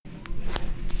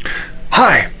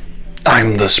Hi,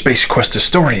 I'm the Space Quest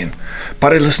historian,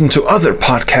 but I listen to other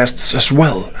podcasts as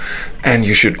well, and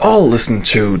you should all listen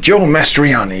to Joe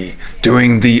Mastriani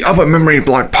doing the Upper Memory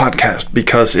Block podcast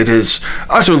because it is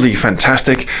utterly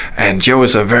fantastic, and Joe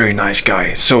is a very nice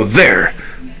guy. So there,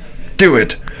 do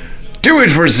it. Do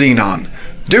it for Xenon.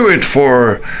 Do it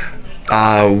for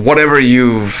whatever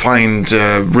you find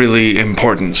really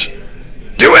important.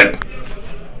 Do it!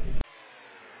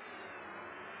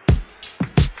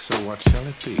 So what shall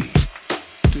it be?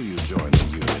 Do you join the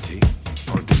unity,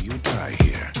 or do you die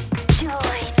here? Join.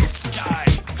 Die!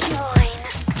 Join.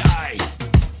 Die!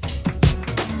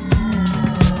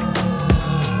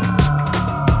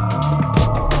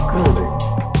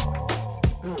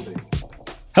 Building.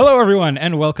 Hello, everyone,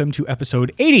 and welcome to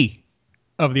episode 80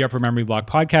 of the Upper Memory Block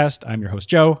podcast. I'm your host,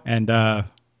 Joe, and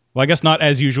well, I guess not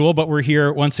as usual, but we're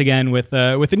here once again with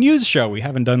a news show. We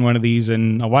haven't done one of these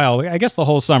in a while. I guess the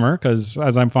whole summer, because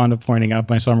as I'm fond of pointing out,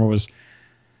 my summer was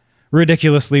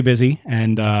ridiculously busy,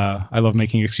 and I love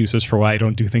making excuses for why I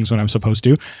don't do things when I'm supposed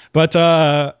to. But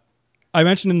I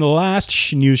mentioned in the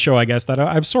last news show, I guess, that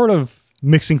I'm sort of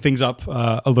mixing things up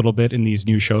a little bit in these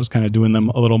news shows, kind of doing them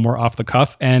a little more off the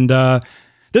cuff. And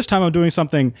this time I'm doing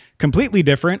something completely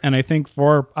different. And I think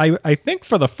for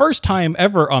the first time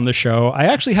ever on the show, I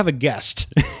actually have a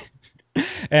guest.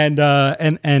 and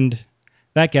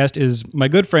that guest is my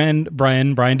good friend,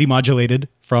 Brian Demodulated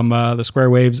from the Square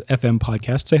Waves FM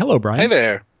podcast. Say hello, Brian. Hey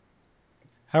there.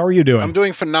 How are you doing? I'm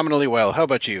doing phenomenally well. How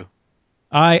about you?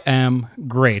 I am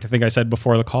great. I think I said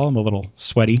before the call, I'm a little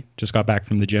sweaty. Just got back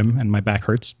from the gym and my back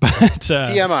hurts. But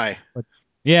TMI.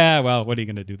 yeah, well, what are you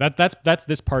going to do? That's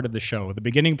this part of the show. The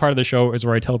beginning part of the show is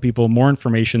where I tell people more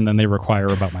information than they require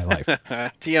about my life.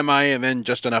 TMI and then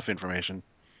just enough information.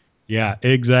 Yeah,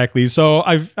 exactly. So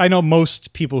I know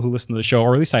most people who listen to the show,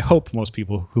 or at least I hope most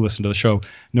people who listen to the show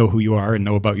know who you are and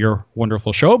know about your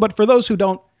wonderful show. But for those who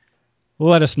don't,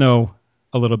 let us know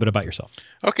a little bit about yourself.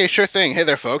 Okay, sure thing. Hey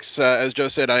there, folks. As Joe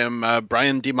said, I am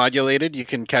Brian Demodulated. You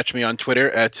can catch me on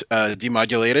Twitter at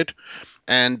Demodulated.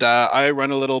 And I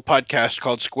run a little podcast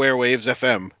called Square Waves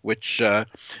FM, which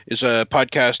is a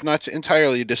podcast not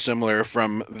entirely dissimilar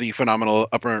from the phenomenal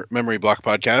Upper Memory Block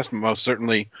podcast. Most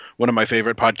certainly one of my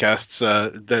favorite podcasts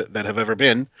that have ever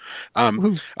been.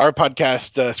 Our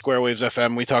podcast, Square Waves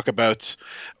FM, we talk about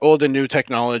old and new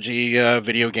technology,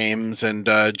 video games, and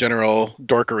general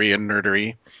dorkery and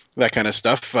nerdery, that kind of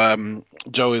stuff.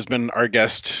 Joe has been our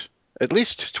guest at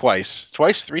least twice,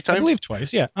 3 times? I believe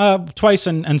twice, yeah. Twice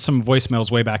and some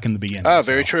voicemails way back in the beginning.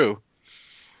 Very true.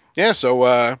 Yeah,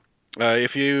 so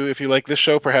if you like this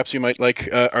show, perhaps you might like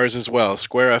ours as well,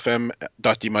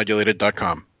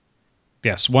 squarefm.demodulated.com.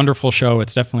 Yes, wonderful show.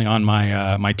 It's definitely on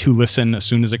my to listen as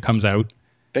soon as it comes out.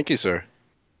 Thank you, sir.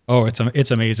 Oh,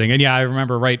 it's amazing. And yeah, I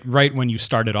remember right when you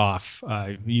started off,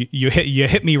 you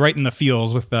hit me right in the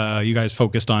feels with you guys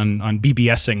focused on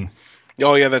BBSing.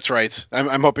 Oh, yeah, that's right.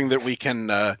 I'm hoping that we can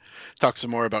talk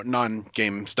some more about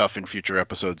non-game stuff in future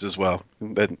episodes as well.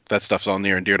 That stuff's all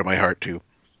near and dear to my heart, too.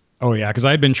 Oh, yeah, because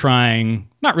I've been trying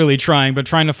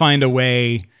to find a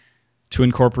way to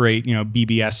incorporate,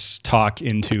 BBS talk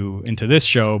into this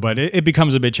show, but it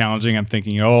becomes a bit challenging. I'm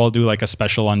thinking, I'll do like a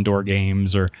special on door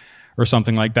games or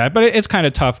something like that. But it's kind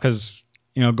of tough because,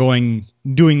 doing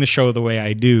the show the way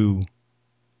I do,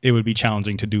 it would be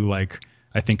challenging to do like,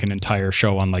 I think, an entire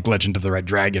show on like Legend of the Red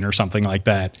Dragon or something like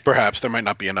that. Perhaps there might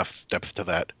not be enough depth to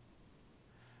that.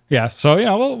 Yeah, so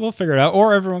we'll figure it out,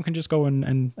 or everyone can just go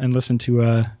and listen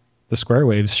to the Square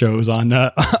Waves shows on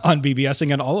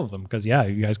BBSing and all of them, because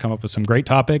you guys come up with some great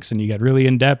topics and you get really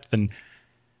in depth and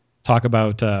talk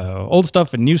about old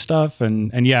stuff and new stuff,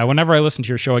 and whenever I listen to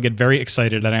your show, I get very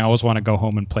excited and I always want to go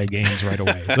home and play games right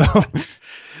away. So.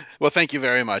 Well, thank you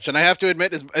very much. And I have to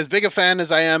admit, as big a fan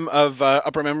as I am of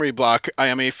Upper Memory Block, I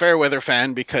am a fair weather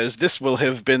fan because this will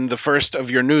have been the first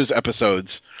of your news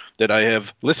episodes that I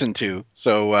have listened to.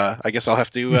 So I guess I'll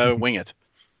have to wing it.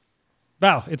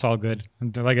 Wow, it's all good.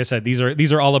 Like I said, these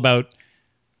are all about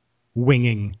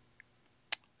winging.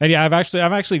 And yeah, I'm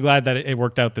actually glad that it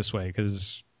worked out this way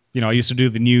because, I used to do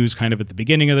the news kind of at the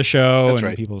beginning of the show. That's and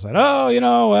right. People said,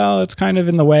 well, it's kind of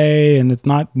in the way and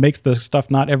makes the stuff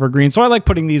not evergreen. So I like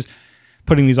putting these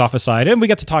off aside, and we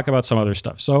get to talk about some other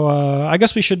stuff. So I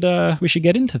guess we should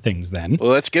get into things then. Well,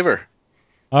 let's give her.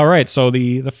 All right. So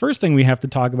the first thing we have to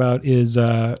talk about is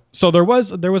so there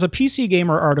was a PC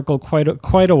Gamer article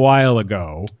quite a while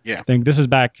ago. Yeah. I think this is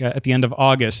back at the end of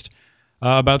August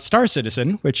about Star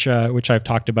Citizen, which I've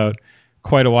talked about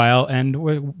quite a while,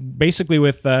 and basically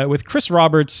with Chris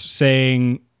Roberts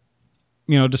saying,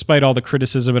 despite all the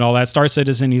criticism and all that, Star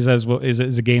Citizen, he says,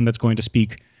 is a game that's going to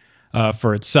speak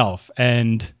for itself.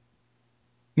 And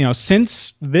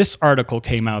since this article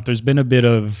came out, there's been a bit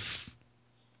of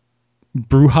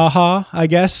brouhaha, I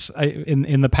guess,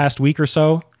 in the past week or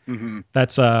so. Mm-hmm.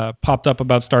 That's popped up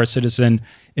about Star Citizen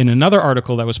in another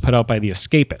article that was put out by The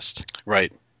Escapist.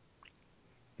 Right.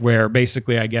 Where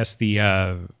basically, I guess the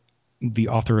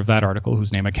author of that article,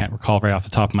 whose name I can't recall right off the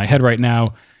top of my head right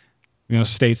now,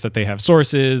 states that they have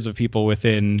sources of people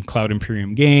within Cloud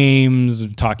Imperium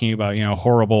Games talking about,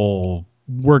 horrible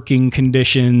working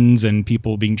conditions and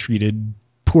people being treated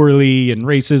poorly and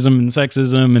racism and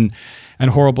sexism and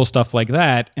horrible stuff like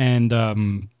that. And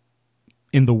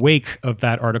in the wake of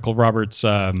that article, Roberts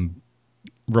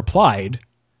replied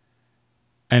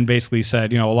and basically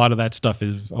said, a lot of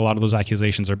those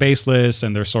accusations are baseless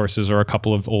and their sources are a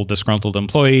couple of old disgruntled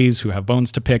employees who have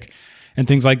bones to pick and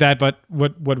things like that. But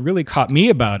what really caught me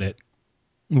about it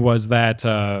was that,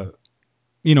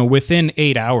 within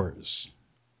 8 hours,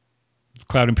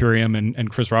 Cloud Imperium and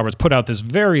Chris Roberts put out this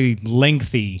very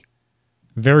lengthy,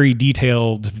 very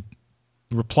detailed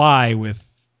reply with,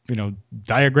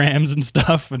 diagrams and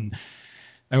stuff and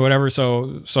whatever.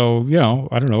 So,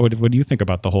 I don't know. What do you think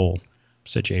about the whole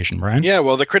situation, Brian? Yeah,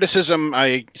 well, the criticism,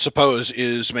 I suppose,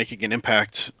 is making an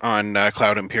impact on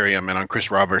Cloud Imperium and on Chris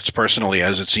Roberts personally,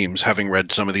 as it seems, having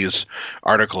read some of these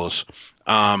articles.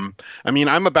 I'm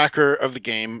a backer of the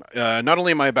game. Not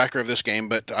only am I a backer of this game,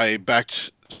 but I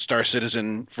backed Star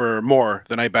Citizen for more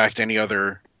than I backed any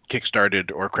other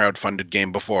Kickstarted or crowdfunded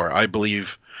game before. I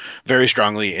believe very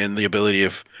strongly in the ability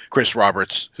of Chris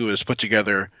Roberts, who has put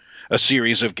together a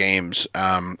series of games.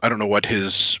 I don't know what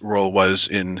his role was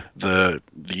in the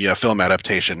film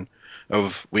adaptation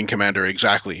of Wing Commander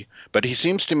exactly, but he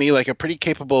seems to me like a pretty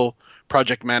capable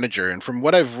project manager. And from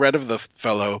what I've read of the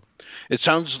fellow, it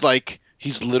sounds like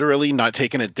he's literally not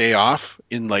taken a day off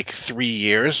in like 3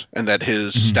 years, and that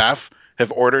his staff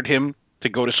have ordered him to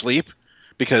go to sleep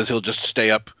because he'll just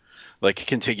stay up like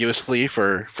contiguously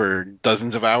for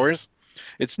dozens of hours.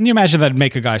 Can you imagine that'd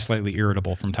make a guy slightly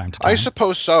irritable from time to time? I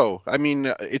suppose so. I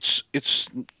mean, it's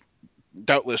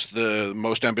doubtless the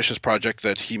most ambitious project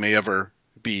that he may ever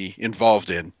be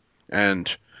involved in, and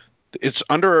it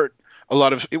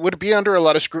would be under a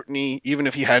lot of scrutiny even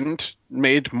if he hadn't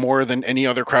made more than any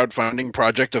other crowdfunding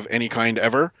project of any kind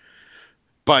ever.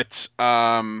 But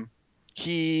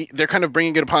they're kind of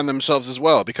bringing it upon themselves as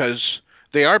well, because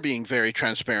they are being very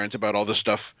transparent about all the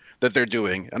stuff that they're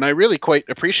doing. And I really quite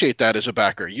appreciate that as a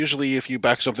backer. Usually if you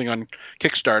back something on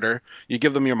Kickstarter, you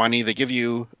give them your money, they give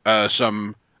you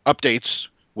some updates,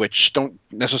 which don't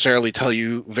necessarily tell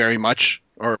you very much,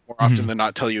 or more often than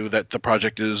not tell you that the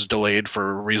project is delayed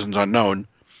for reasons unknown.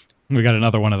 We got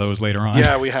another one of those later on.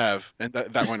 Yeah, we have. And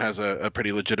that one has a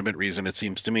pretty legitimate reason, it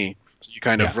seems to me. So you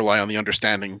kind of rely on the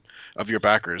understanding of your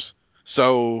backers.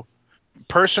 So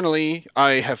personally,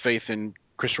 I have faith in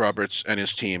Chris Roberts and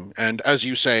his team. And as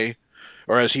you say,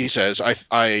 or as he says,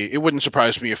 it wouldn't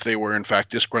surprise me if they were in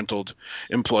fact disgruntled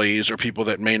employees or people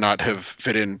that may not have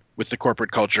fit in with the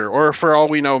corporate culture, or for all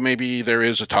we know, maybe there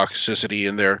is a toxicity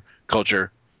in their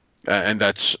culture, and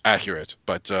that's accurate.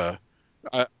 But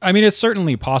it's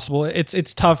certainly possible.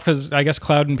 It's tough because I guess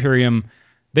Cloud Imperium,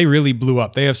 they really blew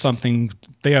up. They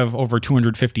have over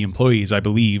 250 employees, I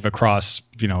believe, across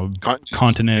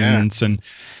continents and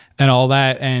all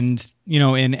that. And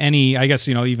in any, I guess,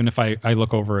 even if I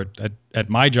look over at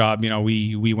my job,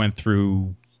 we went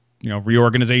through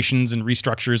reorganizations and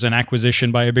restructures and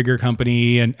acquisition by a bigger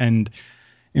company and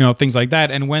things like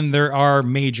that. And when there are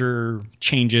major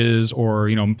changes or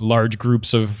large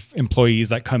groups of employees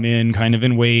that come in kind of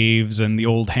in waves, and the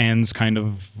old hands kind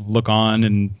of look on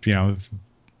and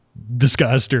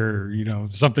disgust or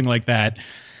something like that,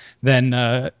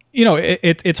 then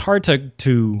it's hard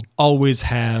to always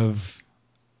have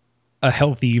a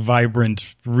healthy,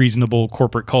 vibrant, reasonable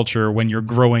corporate culture when you're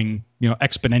growing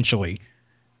exponentially.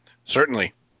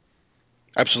 Certainly,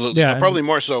 absolutely. Yeah, well, probably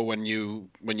more so when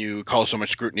you call so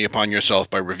much scrutiny upon yourself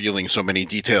by revealing so many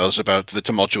details about the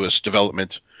tumultuous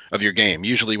development of your game.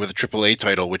 Usually with a AAA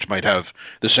title, which might have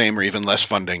the same or even less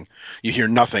funding, you hear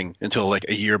nothing until like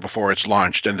a year before it's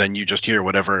launched, and then you just hear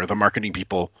whatever the marketing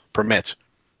people permit.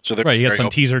 So they're you get some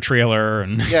teaser trailer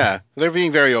and yeah, they're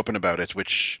being very open about it,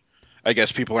 which I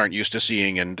guess people aren't used to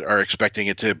seeing and are expecting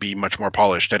it to be much more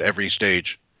polished at every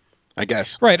stage, I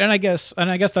guess. Right, and I guess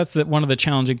that's one of the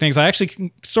challenging things. I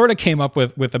actually sort of came up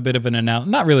with a bit of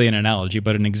not really an analogy,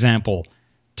 but an example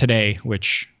today,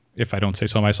 which, if I don't say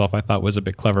so myself, I thought was a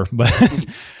bit clever.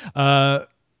 But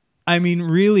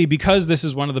really, because this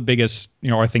is one of the biggest,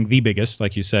 I think the biggest,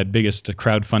 like you said, biggest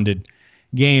crowdfunded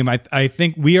game, I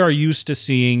think we are used to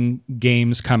seeing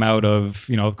games come out of,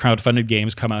 crowdfunded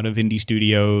games come out of indie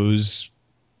studios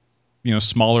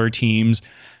smaller teams,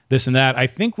 this and that. I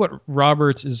think what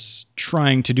Roberts is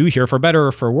trying to do here, for better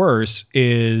or for worse,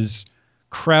 is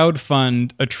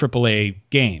crowdfund a AAA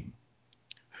game.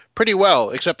 Pretty well,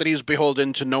 except that he's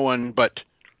beholden to no one but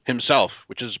himself,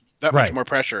 which is that much more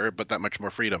pressure, but that much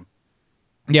more freedom.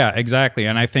 Yeah, exactly.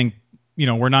 And I think,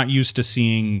 we're not used to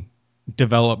seeing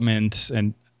development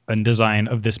and design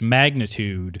of this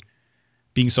magnitude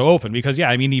being so open, because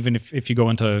even if you go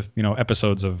into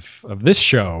episodes of this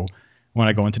show, when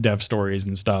I go into dev stories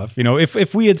and stuff,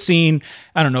 if we had seen,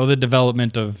 I don't know, the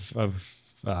development of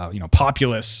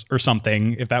Populous or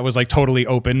something, if that was like totally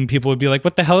open, people would be like,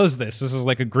 what the hell is this? This is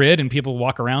like a grid and people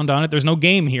walk around on it. There's no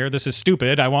game here. This is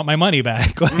stupid. I want my money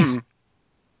back.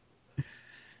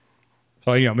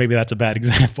 So maybe that's a bad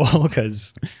example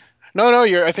because No,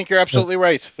 I think you're absolutely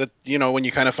right. That when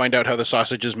you kind of find out how the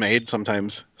sausage is made,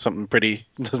 sometimes something pretty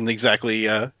doesn't exactly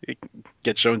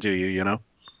get shown to you.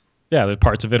 Yeah, the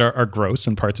parts of it are gross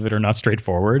and parts of it are not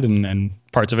straightforward, and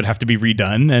parts of it have to be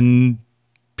redone, and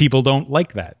people don't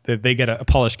like that. They get a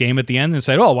polished game at the end and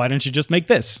say, "Oh, why don't you just make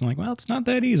this?" I'm like, well, it's not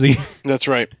that easy. That's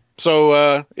right.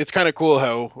 So it's kind of cool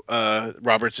how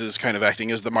Roberts is kind of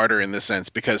acting as the martyr in this sense,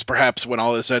 because perhaps when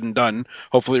all is said and done,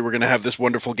 hopefully we're going to have this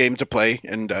wonderful game to play,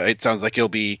 and it sounds like he'll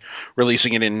be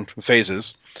releasing it in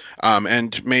phases.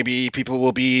 And maybe people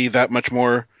will be that much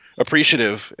more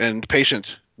appreciative and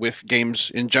patient with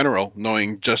games in general,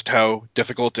 knowing just how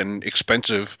difficult and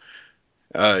expensive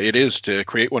it is to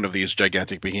create one of these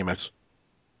gigantic behemoths.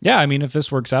 Yeah, I mean, if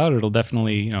this works out, it'll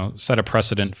definitely set a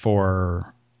precedent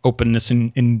for openness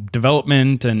in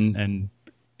development and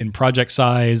in project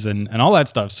size and all that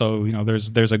stuff. So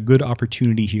there's a good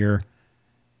opportunity here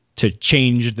to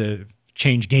change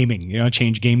gaming,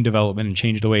 change game development and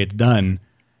change the way it's done.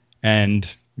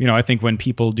 And I think when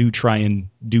people do try and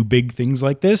do big things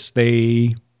like this,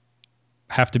 they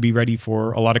have to be ready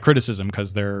for a lot of criticism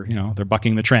because they're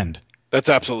bucking the trend. That's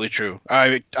absolutely true.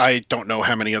 I don't know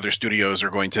how many other studios are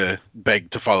going to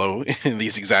beg to follow in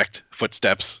these exact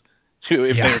footsteps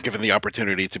if they were given the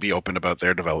opportunity to be open about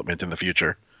their development in the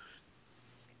future.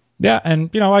 Yeah, and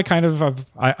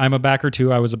I'm a backer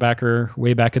too. I was a backer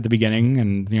way back at the beginning,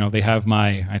 and they have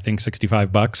my, I think,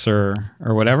 $65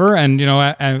 or whatever. And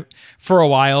I, for a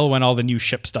while when all the new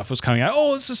ship stuff was coming out,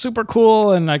 oh, this is super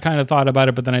cool, and I kind of thought about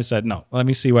it, but then I said, no, let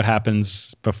me see what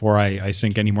happens before I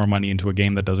sink any more money into a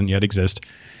game that doesn't yet exist,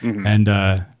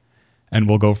 and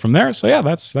we'll go from there. So yeah,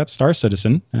 that's Star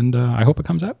Citizen, and I hope it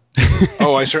comes out.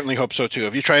 Oh, I certainly hope so too.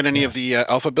 Have you tried any of the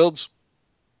alpha builds?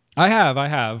 I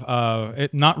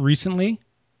have. Not recently,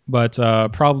 but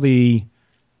probably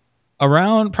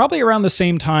around the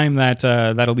same time that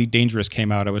Elite Dangerous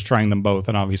came out. I was trying them both,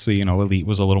 and obviously, Elite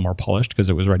was a little more polished because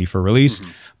it was ready for release.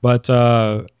 Mm-hmm. But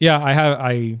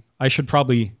I should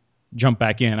probably jump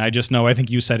back in. I just know, I think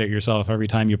you said it yourself. Every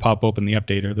time you pop open the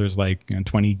updater, there's like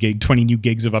 20 new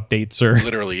gigs of updates, or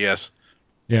literally, yes.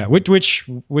 Yeah,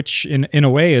 which in a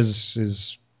way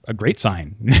is a great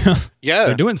sign. Yeah,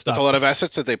 they're doing stuff. It's a lot of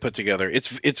assets that they put together.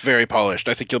 It's very polished.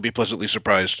 I think you'll be pleasantly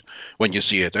surprised when you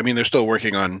see it. I mean, they're still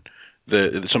working on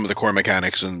some of the core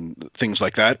mechanics and things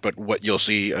like that, but what you'll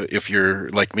see, if you're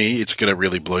like me, it's going to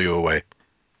really blow you away.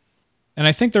 And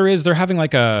I think they're having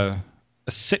like a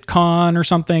SitCon or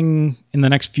something in the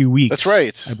next few weeks. That's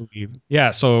right, I believe. Yeah,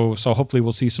 so hopefully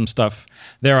we'll see some stuff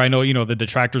there. I know, the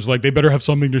detractors are like, they better have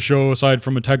something to show aside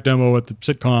from a tech demo at the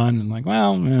SitCon. And like,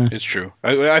 well, it's true.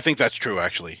 I think that's true,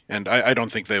 actually. And I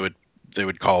don't think they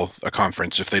would call a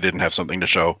conference if they didn't have something to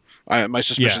show. My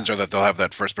suspicions are that they'll have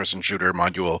that first-person shooter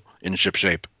module in ship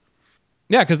shape.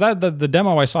 Yeah, because the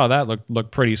demo I saw, that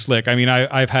looked pretty slick. I mean,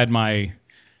 I've had my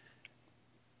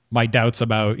doubts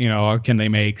about, can they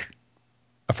make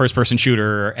a first-person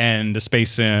shooter and a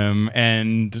space sim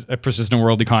and a persistent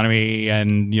world economy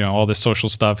and all this social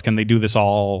stuff? Can they do this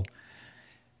all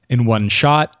in one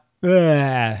shot?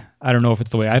 I don't know if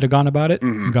it's the way I'd have gone about it.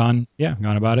 Mm-hmm.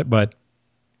 Gone about it, but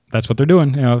that's what they're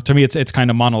doing. To me, it's kind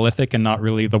of monolithic and not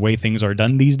really the way things are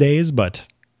done these days. But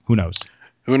who knows?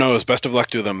 Who knows? Best of luck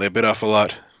to them. They bit off a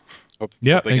lot.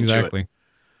 Yeah, exactly.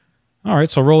 All right,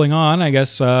 so rolling on, I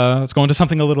guess let's go into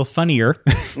something a little funnier.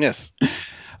 Yes.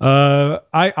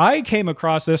 I came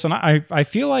across this, and I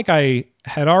feel like I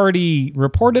had already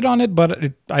reported on it,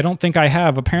 but I don't think I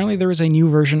have. Apparently, there is a new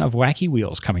version of Wacky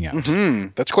Wheels coming out.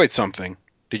 Mm-hmm. That's quite something.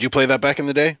 Did you play that back in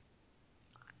the day?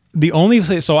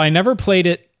 So I never played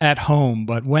it at home,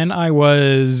 but when I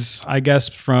was, I guess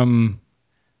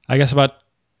about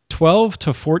 12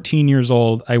 to 14 years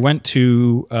old, I went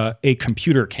to a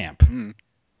computer camp. Mm.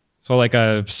 So like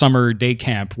a summer day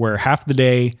camp where half the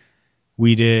day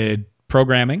we did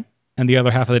programming and the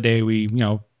other half of the day we,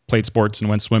 played sports and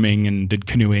went swimming and did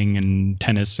canoeing and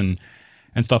tennis and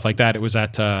stuff like that. It was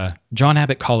at John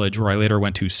Abbott College, where I later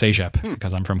went to CEGEP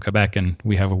because I'm from Quebec and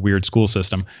we have a weird school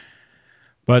system.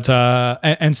 But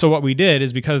and so what we did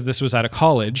is, because this was at a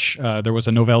college, there was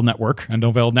a Novell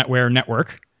NetWare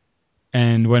network.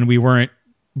 And when we weren't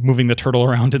moving the turtle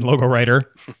around in Logo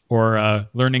Writer or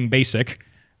learning BASIC,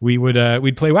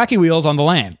 we'd play Wacky Wheels on the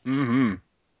LAN. Mm-hmm.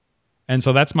 And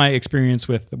so that's my experience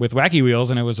with Wacky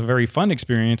Wheels, and it was a very fun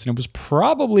experience, and it was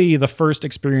probably the first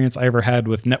experience I ever had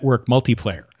with network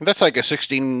multiplayer. That's like a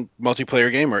 16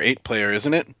 multiplayer game, or 8-player,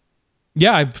 isn't it?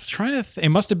 Yeah, I'm trying to. It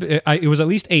must have been. It was at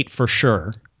least 8 for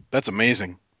sure. That's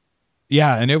amazing.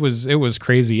 Yeah, and it was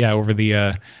crazy. Yeah, over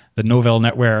the Novell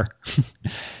NetWare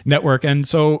network, and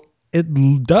so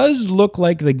it does look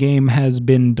like the game has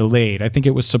been delayed. I think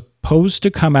it was supposed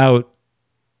to come out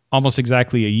almost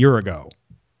exactly a year ago,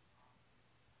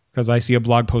 because I see a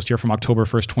blog post here from October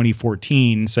 1st,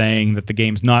 2014, saying that the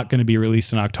game's not going to be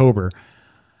released in October.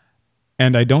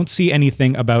 And I don't see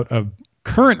anything about a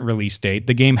current release date.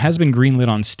 The game has been greenlit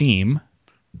on Steam.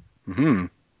 Mm-hmm.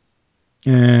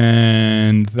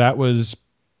 And that was...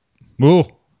 Ooh,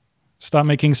 stop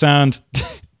making sound.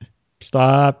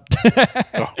 Stop.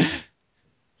 Oh.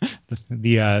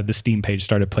 The Steam page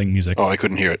started playing music. Oh, I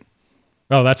couldn't hear it.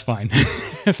 Oh, that's fine.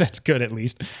 That's good, at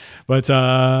least. But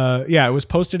yeah, it was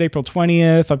posted April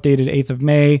 20th, updated 8th of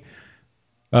May.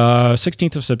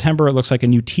 16th of September, it looks like a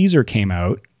new teaser came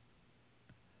out.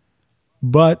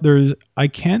 But I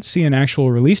can't see an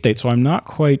actual release date, so I'm not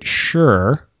quite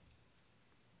sure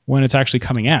when it's actually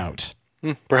coming out.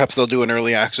 Perhaps they'll do an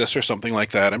early access or something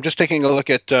like that. I'm just taking a look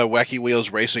at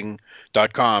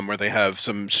wackywheelsracing.com, where they have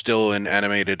some still and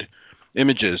animated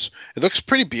images. It looks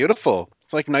pretty beautiful.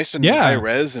 It's like nice and high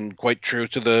res and quite true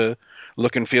to the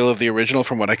look and feel of the original,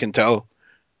 from what I can tell.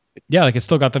 Yeah, like it's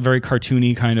still got the very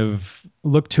cartoony kind of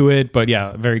look to it, but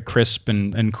yeah, very crisp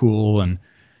and cool and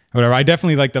whatever. I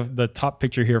definitely like the top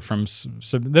picture here from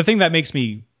the thing that makes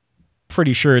me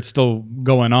pretty sure it's still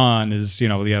going on is,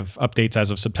 we have updates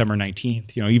as of September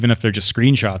 19th. Even if they're just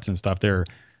screenshots and stuff,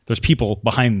 there's people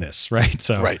behind this, right?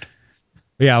 So right.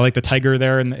 Yeah, I like the tiger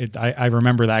there, and I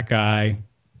remember that guy.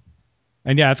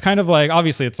 And yeah, it's kind of like,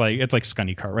 obviously it's like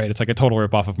Scunny Kart, right? It's like a total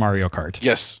ripoff of Mario Kart.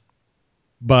 Yes.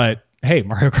 But hey,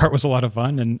 Mario Kart was a lot of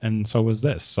fun, and so was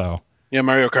this. So yeah,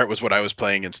 Mario Kart was what I was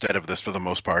playing instead of this for the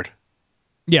most part.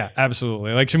 Yeah,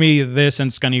 absolutely. Like to me, this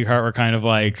and Scunny Kart were kind of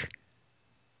like,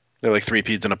 they're like 3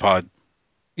 peas in a pod.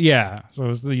 Yeah. So it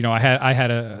was, I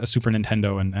had a Super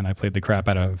Nintendo and I played the crap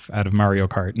out of Mario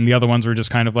Kart, and the other ones were just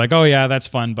kind of like, oh yeah, that's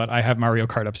fun, but I have Mario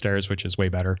Kart upstairs, which is way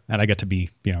better, and I get to be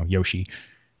Yoshi.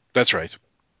 That's right.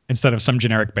 Instead of some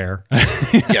generic bear.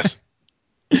 Yes.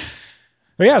 But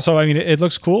yeah, so I mean, it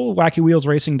looks cool.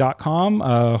 WackyWheelsRacing.com.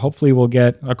 Hopefully we'll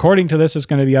get, according to this, it's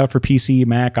going to be out for PC,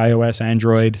 Mac, iOS,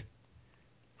 Android.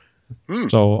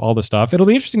 So all the stuff. It'll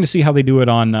be interesting to see how they do it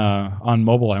on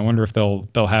mobile. I wonder if they'll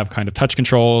have kind of touch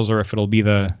controls, or if it'll be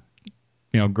the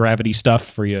gravity stuff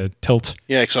for you tilt.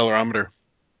 Yeah, accelerometer.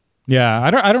 Yeah,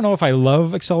 I don't know if I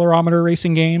love accelerometer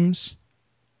racing games.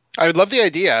 I would love the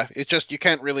idea. It's just you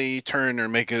can't really turn or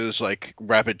make as like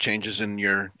rapid changes in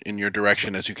your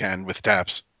direction as you can with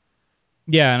taps.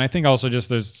 Yeah, and I think also just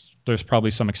there's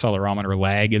probably some accelerometer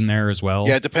lag in there as well.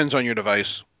 Yeah, it depends on your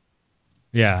device.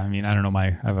 Yeah, I mean, I don't know.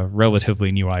 I have a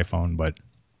relatively new iPhone, but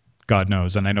God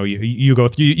knows, and I know you go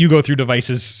through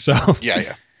devices, so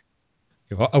yeah,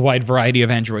 you have a wide variety of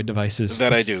Android devices.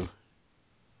 That I do.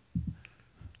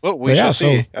 Well, we shall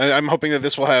see. I'm hoping that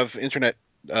this will have internet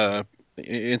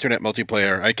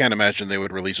multiplayer. I can't imagine they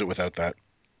would release it without that.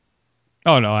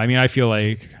 Oh no, I mean, I feel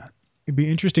like it'd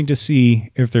be interesting to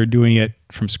see if they're doing it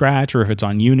from scratch or if it's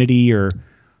on Unity or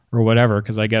whatever,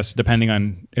 because I guess depending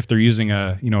on if they're using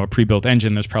a pre-built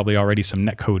engine, there's probably already some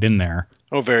netcode in there.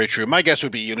 Oh, very true. My guess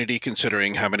would be Unity,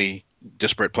 considering how many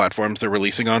disparate platforms they're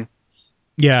releasing on.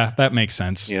 Yeah, that makes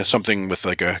sense. Yeah, something with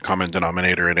like a common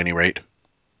denominator at any rate.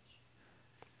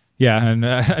 Yeah, and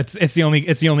it's the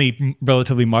only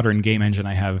relatively modern game engine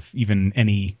I have even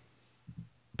any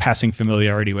passing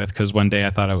familiarity with, because one day I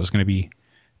thought I was going to be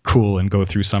cool and go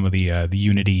through some of the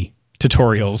Unity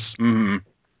tutorials. Mm-hmm.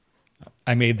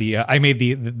 I made the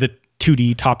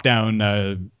 2D top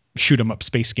down shoot 'em up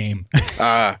space game.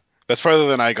 That's farther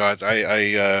than I got.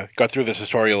 I got through the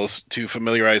tutorials to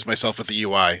familiarize myself with the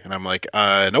UI, and I'm like,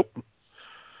 nope.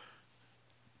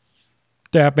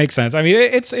 Yeah, it makes sense. I mean,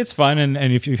 it's fun,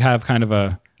 and if you have kind of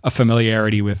a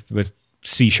familiarity with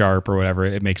C# or whatever,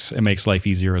 it makes life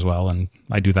easier as well. And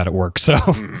I do that at work, so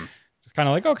kind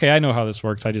of like, okay, I know how this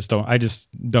works. I just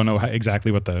don't know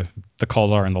exactly what the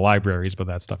calls are in the libraries, but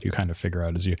that stuff you kind of figure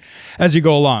out as you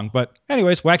go along. But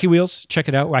anyways, Wacky Wheels, check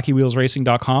it out,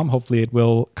 wackywheelsracing.com. Hopefully it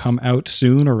will come out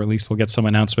soon, or at least we'll get some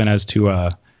announcement as to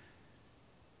a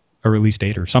release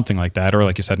date or something like that. Or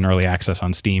like you said, an early access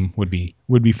on Steam would be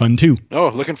fun too. Oh,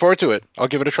 looking forward to it. I'll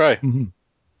give it a try. Mm-hmm.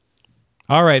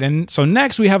 All right, and so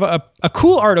next we have a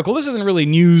cool article. This isn't really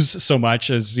news so much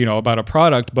as, about a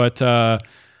product, but a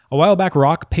while back,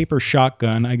 Rock, Paper,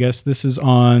 Shotgun, I guess this is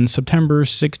on September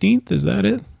 16th. Is that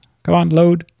it? Come on,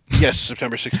 load. Yes,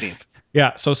 September 16th.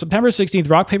 Yeah, so September 16th,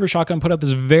 Rock, Paper, Shotgun put out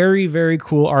this very, very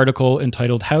cool article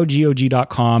entitled How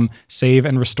GOG.com Save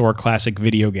and Restore Classic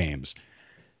Video Games.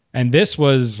 And this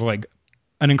was like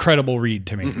an incredible read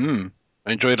to me. Mm-hmm.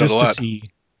 I enjoyed it a lot.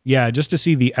 Just to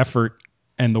see the effort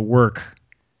and the work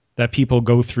that people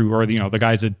go through, or the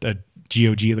guys at GOG,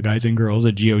 the guys and girls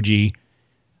at GOG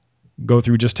go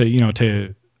through just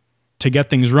to get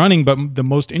things running. But the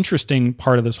most interesting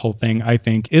part of this whole thing, I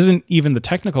think, isn't even the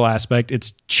technical aspect.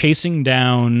 It's chasing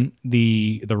down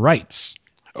the rights.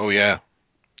 Oh yeah.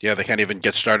 Yeah, they can't even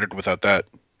get started without that.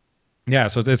 Yeah,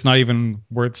 so it's not even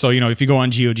worth. So, if you go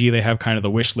on GOG, they have kind of the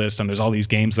wish list, and there's all these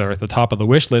games that are at the top of the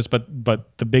wish list.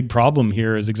 But the big problem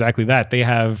here is exactly that. They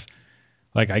have,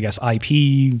 like, I guess,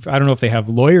 IP. I don't know if they have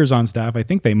lawyers on staff. I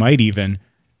think they might even.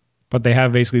 But they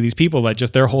have basically these people that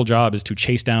just their whole job is to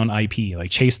chase down IP, like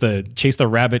chase the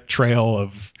rabbit trail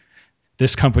of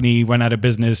this company went out of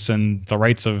business and the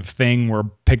rights of thing were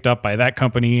picked up by that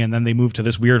company, and then they moved to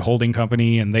this weird holding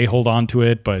company and they hold on to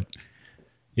it. But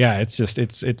yeah, it's just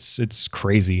it's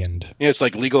crazy. And yeah, it's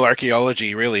like legal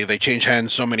archaeology, really. They change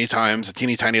hands so many times. A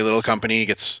teeny tiny little company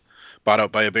gets bought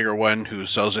out by a bigger one who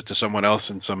sells it to someone else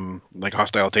in some like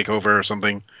hostile takeover or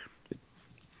something.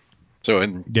 So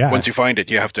once you find it,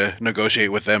 you have to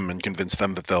negotiate with them and convince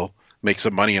them that they'll make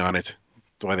some money on it.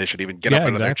 That's why they should even get up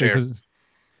out of their chair.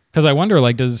 Because I wonder,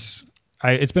 like, it's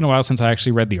been a while since I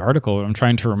actually read the article. I'm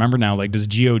trying to remember now, like, does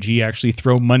GOG actually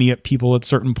throw money at people at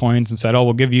certain points and said, oh,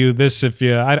 we'll give you this if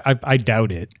you... I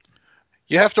doubt it.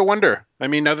 You have to wonder. I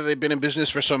mean, now that they've been in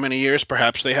business for so many years,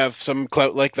 perhaps they have some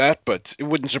clout like that, but it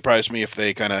wouldn't surprise me if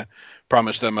they kind of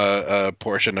promised them a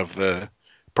portion of the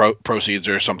proceeds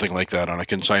or something like that on a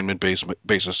consignment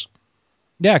basis.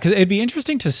 Yeah, because it'd be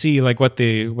interesting to see like what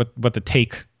the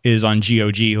take is on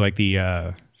GOG, like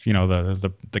the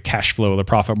the cash flow, the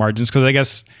profit margins, because I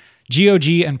guess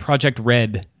GOG and Project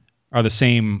Red are the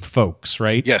same folks,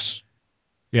 right? Yes.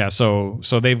 Yeah, so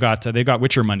they've got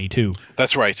Witcher money too.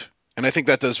 That's right, and I think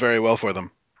that does very well for them.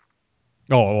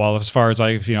 Oh well, as far as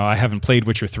I haven't played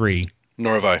Witcher 3.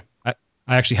 Nor have I.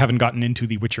 I actually haven't gotten into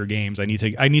the Witcher games. I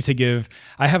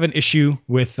have an issue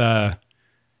with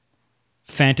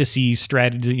fantasy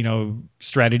strategy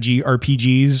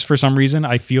RPGs for some reason.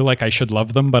 I feel like I should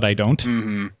love them, but I don't.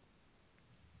 Mm-hmm.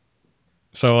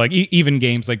 So like even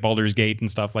games like Baldur's Gate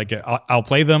and stuff, like I'll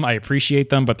play them. I appreciate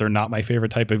them, but they're not my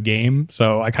favorite type of game.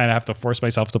 So I kind of have to force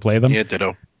myself to play them. Yeah,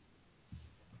 ditto.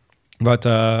 But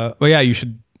yeah, you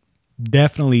should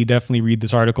definitely read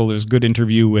this article. There's a good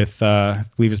interview with I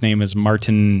believe his name is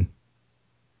Martin,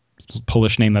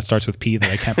 Polish name that starts with P that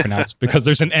I can't pronounce because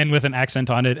there's an N with an accent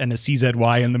on it and a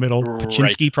CZY in the middle.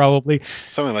 Paczynski, right. Probably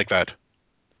something like that.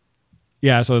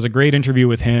 Yeah, so there's a great interview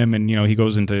with him, and he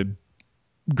goes into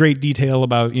great detail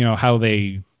about how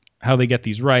they get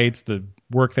these rights, the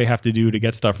work they have to do to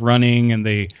get stuff running, and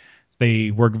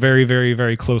they work very, very,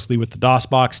 very closely with the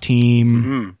DOSBox team.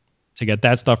 Mm-hmm. To get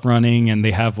that stuff running, and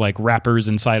they have like wrappers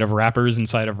inside of wrappers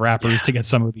to get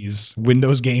some of these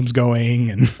Windows games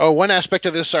going. And one aspect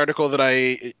of this article that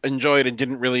I enjoyed and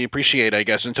didn't really appreciate, I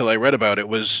guess, until I read about it,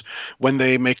 was when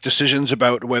they make decisions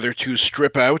about whether to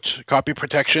strip out copy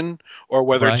protection or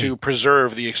whether to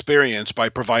preserve the experience by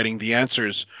providing the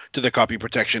answers to the copy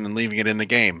protection and leaving it in the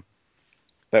game.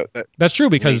 That's true,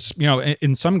 because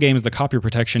in some games the copy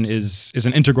protection is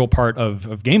an integral part of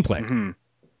gameplay. Mm-hmm.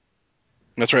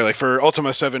 That's right. Like for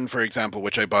Ultima 7, for example,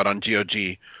 which I bought on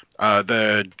GOG,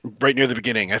 right near the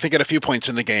beginning, I think at a few points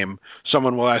in the game,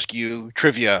 someone will ask you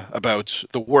trivia about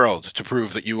the world to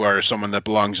prove that you are someone that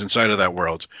belongs inside of that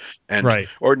world. And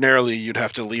ordinarily, you'd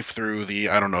have to leaf through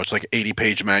it's like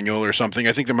 80-page manual or something.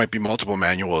 I think there might be multiple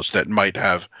manuals that might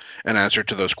have an answer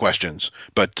to those questions.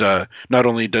 But not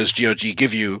only does GOG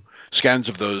give you scans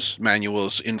of those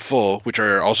manuals in full, which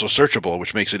are also searchable,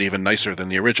 which makes it even nicer than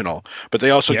the original. But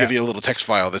they also give you a little text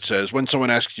file that says, when someone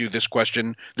asks you this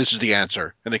question, this is the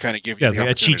answer. And they kind of give you the like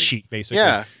a cheat sheet, basically.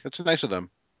 Yeah, it's nice of them.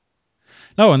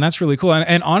 No, and that's really cool.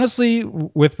 And honestly,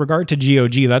 with regard to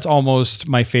GOG, that's almost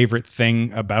my favorite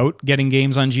thing about getting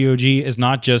games on GOG is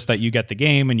not just that you get the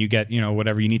game and you get,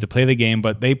 whatever you need to play the game,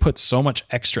 but they put so much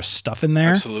extra stuff in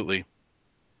there. Absolutely.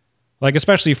 Like,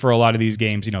 especially for a lot of these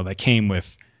games, that came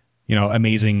with,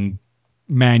 amazing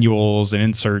manuals and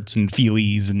inserts and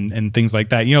feelies and things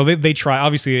like that. They try,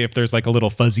 obviously, if there's like a little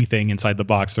fuzzy thing inside the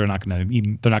box, they're not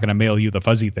gonna mail you the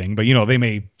fuzzy thing, but they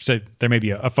may say there may be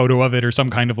a photo of it or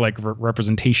some kind of like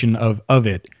representation of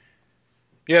it.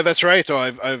 Yeah, that's right. So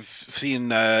I've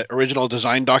seen original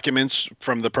design documents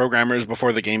from the programmers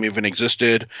before the game even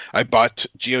existed. I bought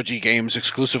GOG games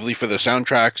exclusively for the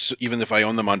soundtracks, even if I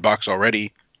own them on box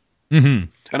already. Mm-hmm.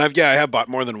 And I have bought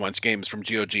more than once games from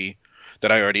GOG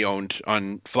that I already owned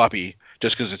on floppy,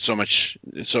 just because it's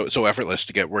so effortless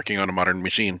to get working on a modern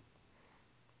machine.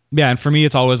 Yeah, and for me,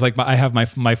 it's always like I have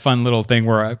my fun little thing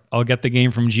where I'll get the game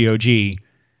from GOG,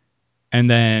 and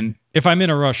then if I'm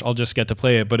in a rush, I'll just get to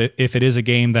play it. But if it is a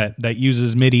game that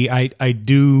uses MIDI, I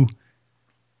do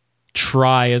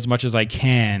try as much as I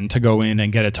can to go in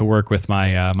and get it to work with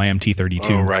my my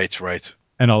MT32. Oh, right.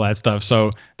 And all that stuff. So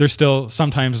there's still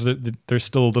sometimes there's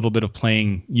still a little bit of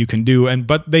playing you can do,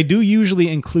 but they do usually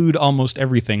include almost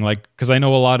everything. Like, because I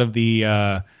know a lot of the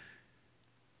I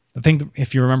think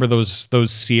if you remember those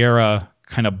Sierra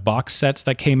kind of box sets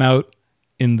that came out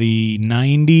in the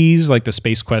 90s, like the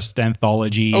Space Quest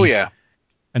anthology. Oh yeah.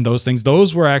 And those things,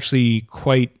 those were actually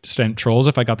quite trolls.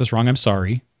 If I got this wrong, I'm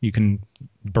sorry. You can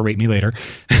berate me later.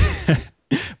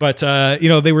 But,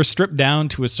 they were stripped down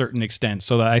to a certain extent,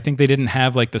 so that I think they didn't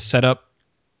have like the setup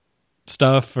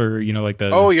stuff or, like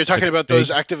the... Oh, you're talking about those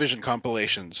Activision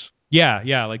compilations.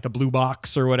 Yeah, like the blue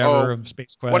box or whatever of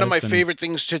Space Quest. One of my favorite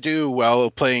things to do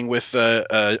while playing with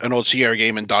an old Sierra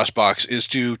game in DOSBox is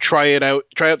to try out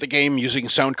the game using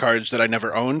sound cards that I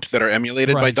never owned that are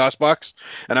emulated by DOSBox.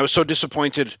 And I was so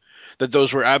disappointed that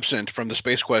those were absent from the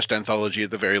Space Quest anthology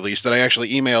at the very least, that I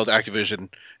actually emailed Activision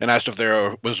and asked if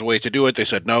there was a way to do it. They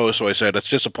said no, so I said, that's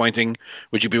disappointing.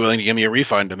 Would you be willing to give me a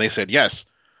refund? And they said yes.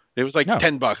 It was like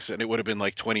 $10, and it would have been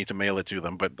like 20 to mail it to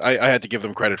them, but I had to give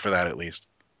them credit for that at least.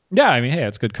 Yeah, I mean, hey,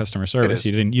 it's good customer service.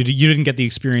 You didn't get the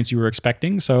experience you were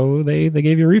expecting, so they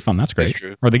gave you a refund. That's great.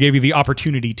 That's or they gave you the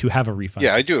opportunity to have a refund.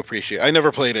 Yeah, I do appreciate. I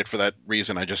never played it for that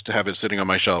reason. I just have it sitting on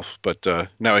my shelf. But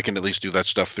now I can at least do that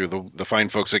stuff through the fine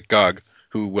folks at GOG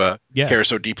who care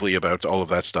so deeply about all of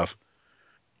that stuff.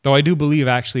 Though I do believe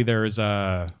actually there's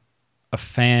a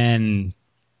fan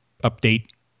update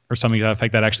or something to that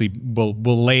effect that actually will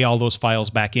lay all those files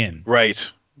back in. Right.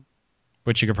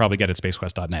 Which you could probably get at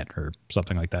spacequest.net or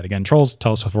something like that. Again, trolls,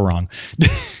 tell us if we're wrong.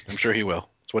 I'm sure he will.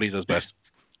 It's what he does best.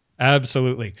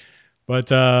 Absolutely. But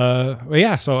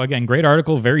yeah, so again, great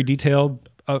article, very detailed,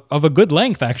 of a good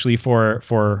length actually for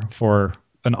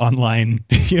an online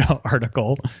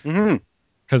article. Mm-hmm.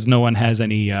 Because no one has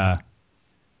any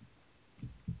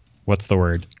what's the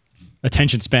word?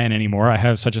 Attention span anymore. I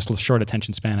have such a short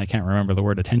attention span. I can't remember the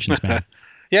word attention span.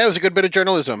 Yeah, it was a good bit of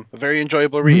journalism. A very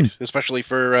enjoyable read, especially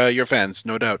for your fans,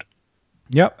 no doubt.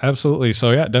 Yep, absolutely.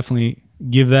 So yeah, definitely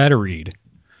give that a read.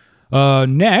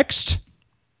 Next,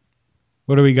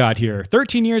 what do we got here?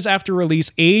 13 years after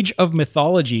release, Age of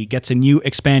Mythology gets a new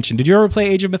expansion. Did you ever play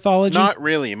Age of Mythology? Not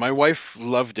really. My wife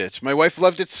loved it. My wife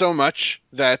loved it so much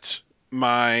that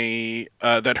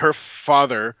that her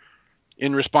father,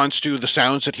 in response to the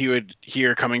sounds that he would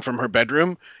hear coming from her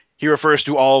bedroom, he refers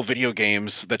to all video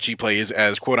games that she plays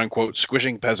as quote-unquote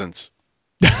squishing peasants.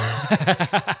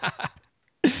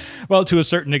 Well, to a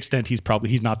certain extent, he's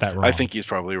not that wrong. I think he's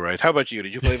probably right. How about you?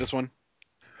 Did you play this one?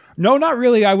 No, not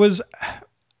really. I was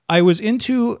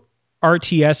into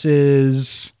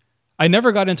RTSs. I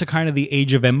never got into kind of the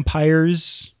Age of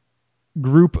Empires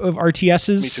group of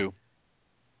RTSs. Me too.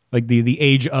 Like the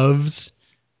Age ofs.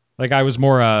 Like I was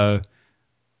more a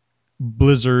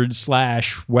Blizzard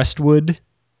 / Westwood.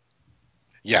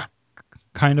 Yeah.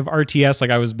 Kind of RTS.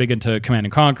 Like I was big into Command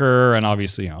and Conquer and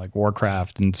obviously, like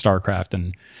Warcraft and Starcraft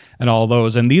and all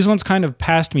those. And these ones kind of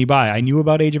passed me by. I knew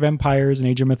about Age of Empires and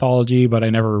Age of Mythology, but I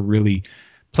never really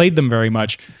played them very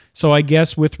much. So I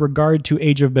guess with regard to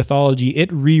Age of Mythology,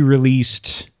 it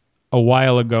re-released a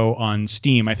while ago on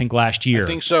Steam, I think last year. I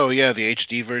think so, yeah, the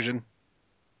HD version.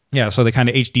 Yeah, so they kind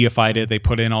of HDified it. They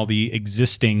put in all the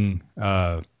existing,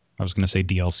 I was going to say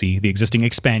DLC, the existing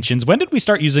expansions. When did we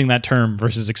start using that term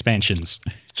versus expansions?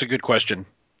 It's a good question.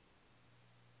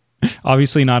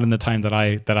 Obviously not in the time that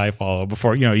I follow.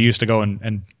 Before, you used to go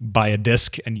and buy a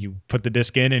disc and you put the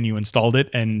disc in and you installed it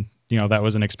and, that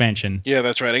was an expansion. Yeah,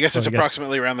 that's right. I guess it's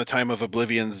approximately around the time of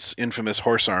Oblivion's infamous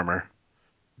horse armor.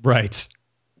 Right.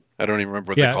 I don't even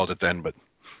remember what they called it then, but...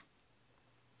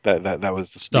 That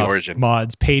was the stuff, origin.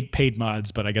 mods, paid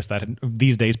mods, but I guess that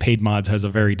these days paid mods has a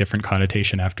very different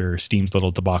connotation after Steam's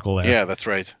little debacle there. Yeah, that's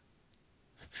right.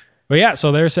 But yeah,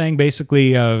 so they're saying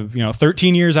basically,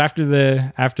 13 years after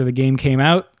the game came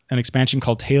out, an expansion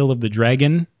called Tale of the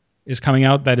Dragon is coming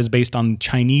out that is based on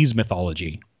Chinese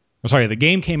mythology. Sorry, the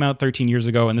game came out 13 years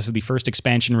ago, and this is the first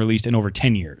expansion released in over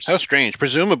 10 years. How strange.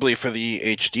 Presumably for the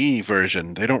HD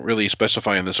version. They don't really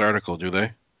specify in this article, do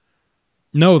they?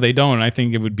 No, they don't. I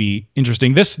think it would be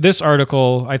interesting. This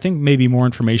article, I think maybe more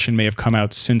information may have come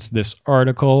out since this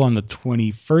article on the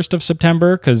 21st of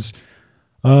September, because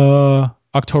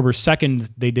October 2nd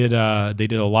they did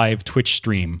a live Twitch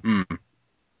stream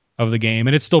of the game,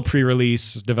 and it's still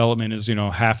pre-release. Development is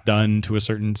half done to a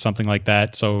certain something like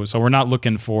that. So we're not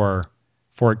looking for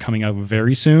it coming out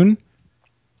very soon.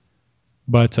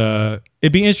 But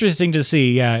it'd be interesting to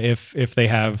see, if they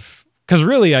have. Because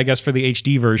really, I guess for the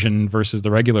HD version versus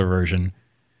the regular version,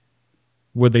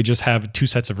 would they just have two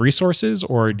sets of resources,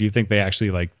 or do you think they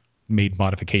actually made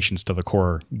modifications to the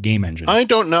core game engine? I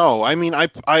don't know. I mean,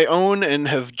 I own and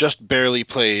have just barely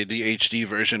played the HD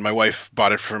version. My wife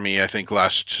bought it for me, I think,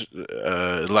 last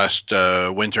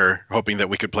winter, hoping that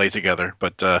we could play together.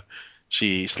 But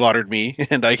she slaughtered me,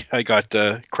 and I got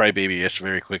crybaby-ish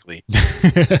very quickly.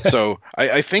 So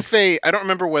I think I don't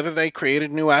remember whether they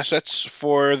created new assets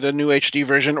for the new HD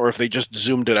version or if they just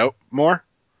zoomed it out more,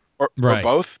 or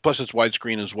both. Plus, it's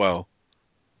widescreen as well.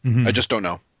 Mm-hmm. I just don't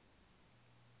know.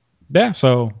 Yeah,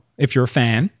 so if you're a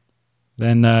fan,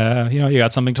 then you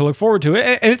got something to look forward to.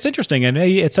 And it's interesting, and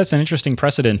it sets an interesting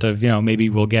precedent of maybe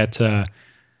we'll get I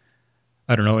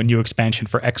don't know, a new expansion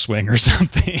for X-Wing or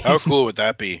something. How cool would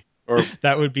that be? Or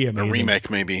that would be amazing. A remake,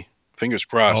 maybe. Fingers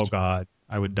crossed. Oh God,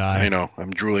 I would die. I know,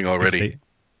 I'm drooling already.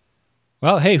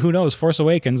 Well, hey, who knows? Force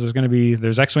Awakens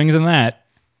there's X-Wings in that.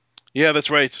 Yeah, that's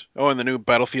right. Oh, and the new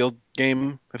Battlefield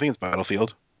game. I think it's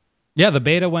Battlefield. Yeah, the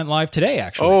beta went live today,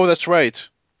 actually. Oh, that's right.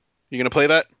 You gonna play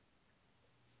that?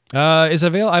 Is it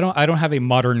available? I don't have a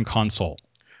modern console.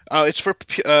 It's for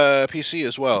PC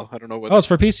as well. I don't know whether. Oh, it's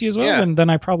for PC as well. Yeah. Then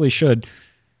I probably should.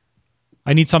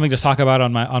 I need something to talk about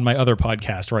on my other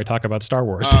podcast where I talk about Star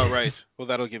Wars. Oh, right. Well,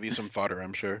 that'll give you some fodder,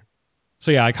 I'm sure. So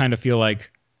yeah, I kind of feel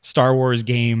like Star Wars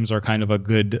games are kind of a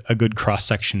good cross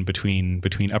section between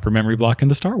Upper Memory Block and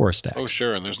the Star Wars stacks. Oh,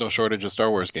 sure, and there's no shortage of Star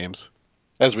Wars games,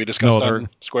 as we discussed on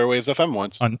Square Waves FM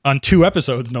once. On 2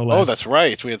 episodes, no less. Oh, that's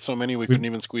right. We had so many we couldn't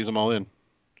even squeeze them all in.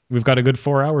 We've got a good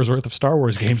 4 hours worth of Star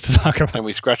Wars games to talk about. And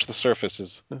we scratched the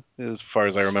surface as far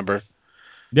as I remember.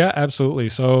 Yeah, absolutely.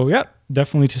 So yeah,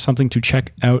 definitely something to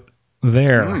check out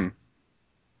there.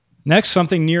 Next,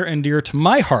 something near and dear to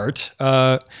my heart.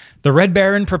 The Red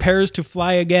Baron prepares to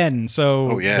fly again.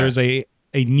 So there's a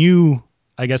new,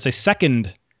 I guess, a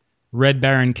second Red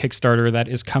Baron Kickstarter that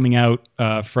is coming out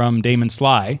from Damon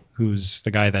Sly, who's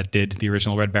the guy that did the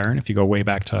original Red Baron. If you go way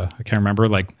back to, I can't remember,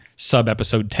 sub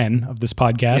episode 10 of this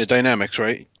podcast. Yeah, Dynamics,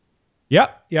 right? Yeah.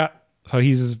 So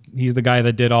he's the guy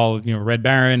that did all Red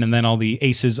Baron and then all the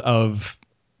Aces of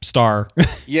Star.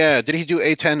 Yeah, did he do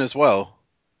A10 as well?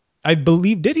 I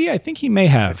believe, did he? I think he may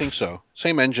have. I think so.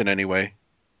 Same engine anyway.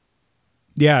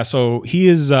 Yeah, so he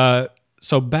is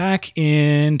so back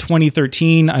in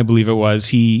 2013, I believe it was,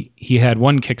 he had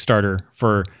one Kickstarter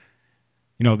for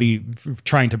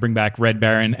trying to bring back Red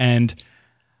Baron, and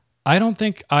I don't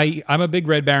think I'm a big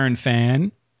Red Baron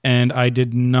fan, and I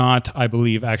did not, I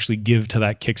believe, actually give to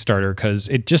that Kickstarter because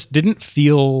it just didn't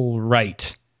feel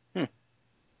right.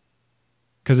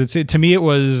 Because to me it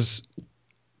was,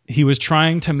 he was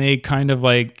trying to make kind of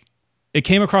it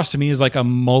came across to me as like a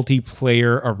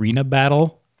multiplayer arena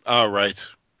battle. Oh, right.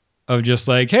 Of just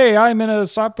hey, I'm in a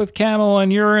SOP with Camel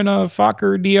and you're in a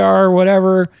Fokker DR or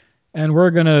whatever, and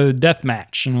we're going to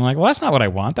deathmatch. And I'm like, well, that's not what I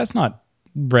want. That's not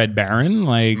Red Baron.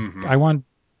 I want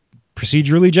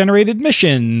procedurally generated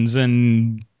missions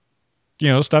and,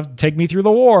 stuff to take me through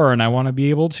the war. And I want to be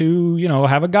able to,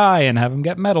 have a guy and have him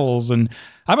get medals. And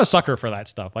I'm a sucker for that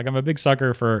stuff. I'm a big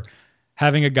sucker for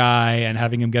having a guy and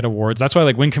having him get awards. That's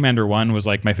why Wing Commander 1 was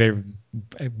my favorite.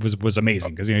 It was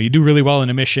amazing because you do really well in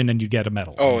a mission and you get a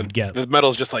medal. Oh, and the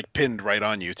medal's just pinned right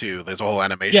on you too. There's a whole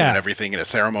animation and everything in a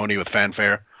ceremony with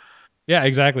fanfare. Yeah,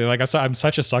 exactly. I'm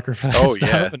such a sucker for that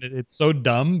stuff, and it's so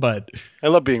dumb, but I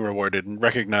love being rewarded and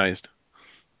recognized.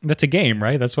 That's a game,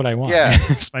 right? That's what I want. Yeah,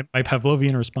 it's my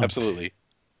Pavlovian response. Absolutely.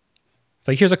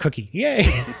 It's here's a cookie, yay!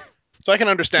 So I can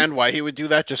understand why he would do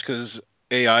that, just because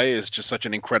AI is just such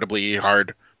an incredibly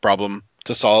hard problem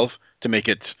to solve, to make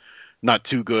it not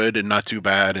too good and not too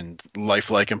bad and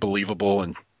lifelike and believable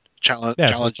and challenge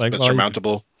but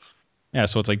surmountable. Yeah,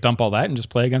 so it's like dump all that and just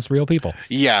play against real people.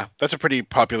 Yeah, that's a pretty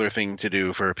popular thing to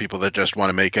do for people that just want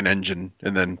to make an engine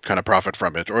and then kind of profit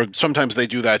from it. Or sometimes they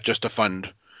do that just to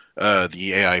fund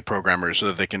the AI programmers so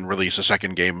that they can release a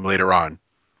second game later on.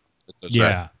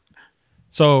 Yeah.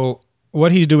 So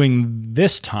what he's doing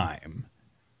this time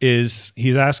is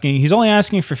he's only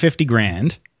asking for 50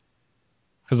 grand.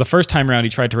 Because the first time around he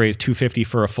tried to raise 250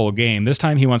 for a full game. This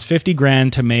time he wants 50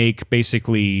 grand to make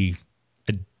basically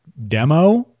a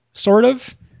demo, sort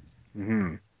of.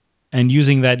 Mm-hmm. And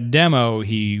using that demo,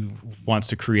 he wants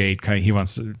to create.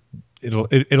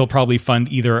 It'll probably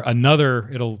fund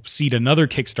it'll seed another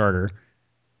Kickstarter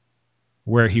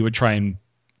where he would try and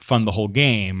fund the whole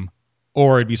game,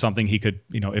 or it'd be something he could,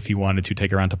 if he wanted to,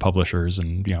 take around to publishers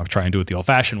and try and do it the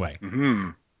old-fashioned way. Mm-hmm.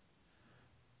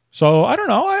 So I don't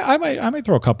know. I might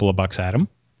throw a couple of bucks at him.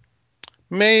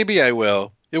 Maybe I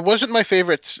will. It wasn't my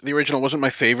favorite. The original wasn't my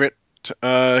favorite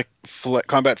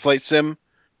combat flight sim.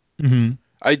 Mm-hmm.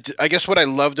 I guess what I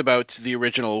loved about the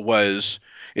original was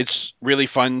it's really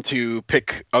fun to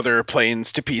pick other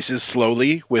planes to pieces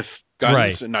slowly with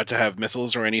guns and not to have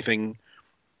missiles or anything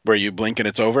where you blink and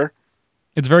it's over.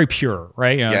 It's very pure,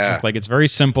 right? It's just like, it's very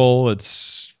simple.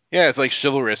 It's like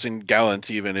chivalrous and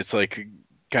gallant even. It's like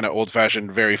kind of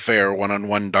old-fashioned, very fair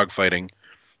one-on-one dogfighting.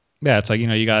 Yeah, it's like,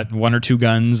 you got one or two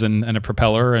guns and a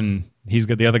propeller, and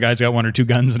the other guy's got one or two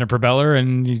guns and a propeller,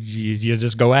 and you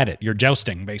just go at it. You're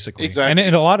jousting, basically. Exactly.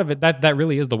 And a lot of it, that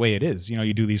really is the way it is.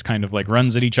 You do these kind of like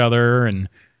runs at each other, and...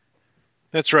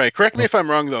 That's right. Correct me if I'm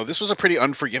wrong, though. This was a pretty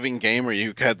unforgiving game where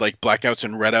you had like blackouts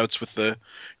and redouts with the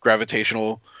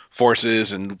gravitational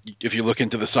forces, and if you look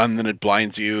into the sun, then it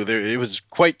blinds you. It was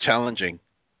quite challenging.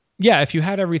 Yeah, if you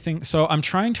had everything. So I'm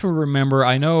trying to remember.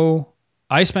 I know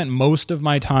I spent most of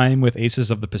my time with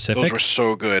Aces of the Pacific. Those were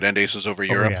so good, and Aces over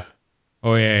Europe.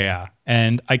 Oh, yeah.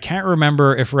 And I can't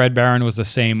remember if Red Baron was the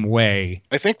same way.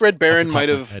 I think Red Baron might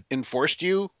have enforced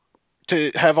you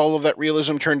to have all of that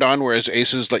realism turned on, whereas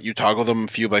Aces let you toggle them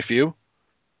few by few.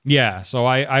 Yeah, so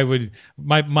I would...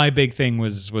 My big thing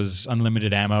was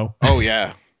unlimited ammo. Oh,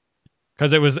 yeah.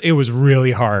 Because it was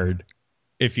really hard.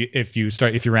 If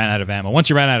you ran out of ammo.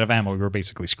 Once you ran out of ammo, you were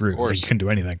basically screwed. Like, you couldn't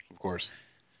do anything. Of course.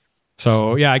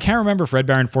 So yeah, I can't remember if Red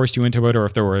Baron forced you into it or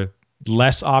if there were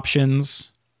less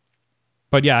options.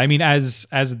 But yeah, I mean, as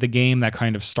the game that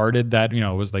kind of started that,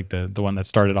 was like the one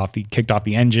that kicked off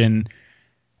the engine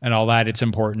and all that, it's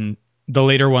important. The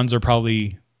later ones are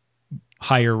probably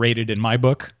higher rated in my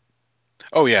book.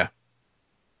 Oh yeah.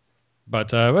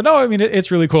 But no, I mean,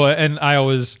 it's really cool. And I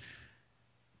always...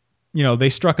 they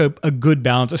struck a good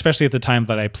balance, especially at the time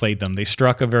that I played them. They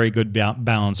struck a very good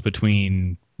balance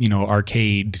between,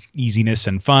 arcade easiness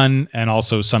and fun, and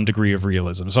also some degree of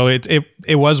realism. So it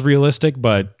was realistic,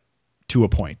 but to a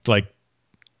point. Like,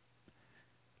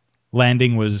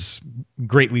 landing was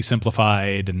greatly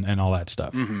simplified and all that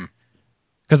stuff. Mm-hmm.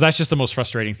 Because that's just the most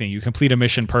frustrating thing. You complete a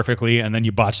mission perfectly, and then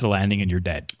you botch the landing, and you're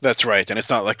dead. That's right, and it's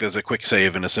not like there's a quick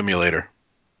save in a simulator.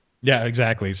 Yeah,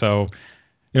 exactly. So...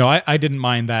 I didn't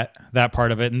mind that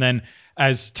part of it. And then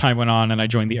as time went on and I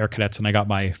joined the Air Cadets and I got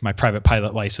my private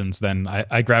pilot license, then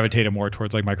I gravitated more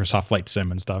towards like Microsoft Flight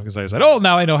Sim and stuff, because I said, oh,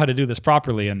 now I know how to do this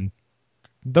properly. And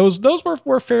those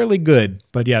were fairly good.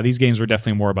 But yeah, these games were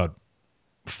definitely more about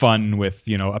fun with,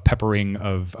 a peppering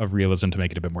of realism to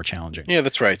make it a bit more challenging. Yeah,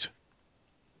 that's right.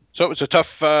 So it's a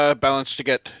tough balance to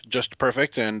get just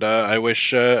perfect. And I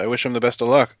wish him the best of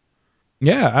luck.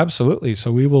 Yeah, absolutely.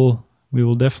 So we will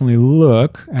definitely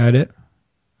look at it.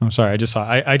 I'm sorry, I just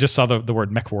saw the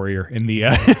word Mech Warrior in the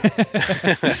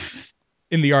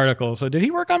in the article. So did he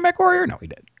work on Mech Warrior? No, he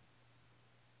did.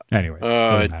 Anyways,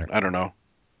 I don't know.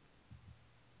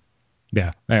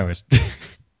 Yeah. Anyways,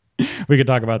 we could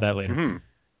talk about that later. Mm-hmm.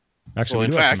 Actually,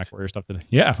 we do have some Mech Warrior stuff today.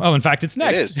 Yeah. Oh, in fact, it's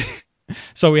next. It is.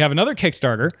 So we have another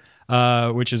Kickstarter,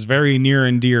 which is very near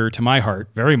and dear to my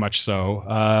heart, very much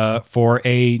so, for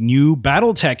a new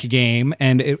BattleTech game,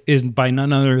 and it is by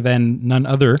none other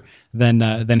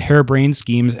than Harebrained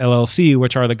Schemes LLC,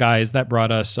 which are the guys that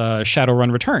brought us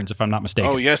Shadowrun Returns, if I'm not mistaken.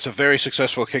 Oh yes, a very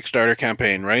successful Kickstarter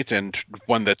campaign, right? And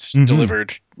one that's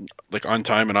delivered like on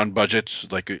time and on budget.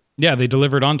 Yeah, they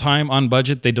delivered on time, on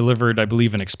budget. They delivered, I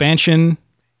believe, an expansion.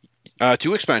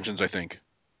 2 expansions, I think.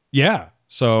 Yeah.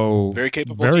 So very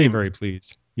capable, very team. Very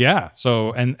pleased. Yeah.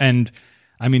 So and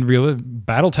I mean, real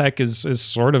BattleTech is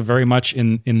sort of very much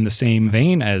in the same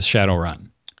vein as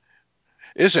Shadowrun.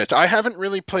 Is it? I haven't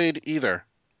really played either.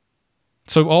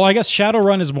 So, I guess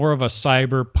Shadowrun is more of a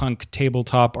cyberpunk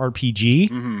tabletop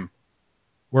RPG,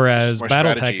 whereas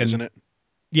BattleTech, isn't it?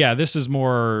 Yeah, this is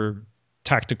more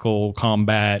tactical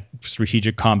combat,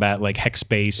 strategic combat, like hex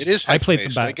based. It is. I played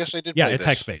some. I guess I did. Yeah, play it's this.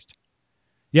 hex based.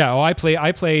 Yeah, I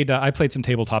played some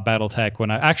tabletop BattleTech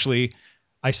when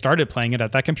I started playing it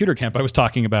at that computer camp I was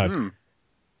talking about.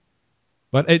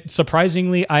 But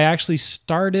surprisingly, I'm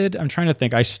trying to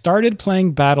think. I started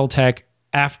playing BattleTech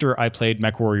after I played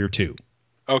MechWarrior 2.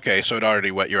 Okay, so it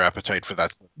already whet your appetite for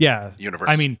that universe.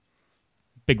 I mean,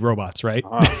 big robots, right?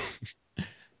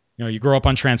 You grow up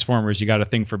on Transformers, you got a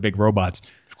thing for big robots.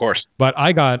 Of course. But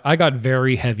I got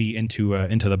very heavy into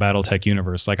the BattleTech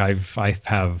universe. Like I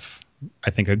have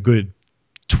I think a good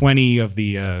 20 of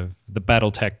the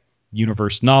BattleTech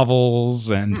universe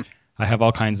novels, and I have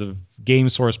all kinds of game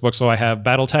source books. So I have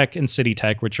BattleTech and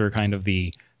CityTech, which are kind of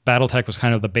BattleTech was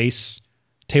kind of the base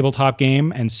tabletop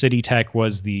game, and CityTech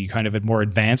was the kind of a more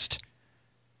advanced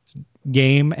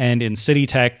game. And in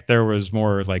CityTech, there was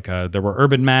more like there were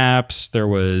urban maps, there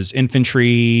was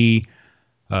infantry,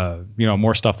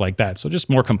 more stuff like that. So just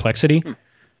more complexity.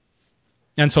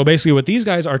 And so basically what these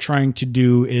guys are trying to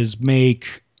do is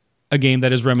make a game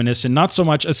that is reminiscent, not so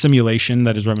much a simulation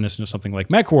that is reminiscent of something like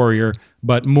MechWarrior,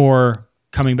 but more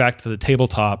coming back to the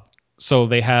tabletop. So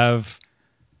they have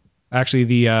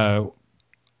actually I'm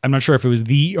not sure if it was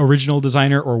the original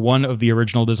designer or one of the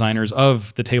original designers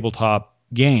of the tabletop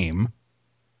game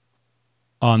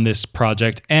on this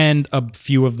project, and a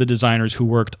few of the designers who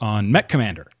worked on Mech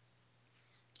Commander.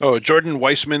 Oh, Jordan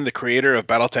Weissman, the creator of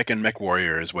BattleTech and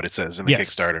MechWarrior, is what it says in the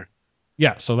Kickstarter.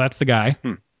 Yeah, so that's the guy.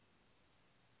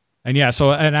 And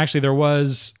actually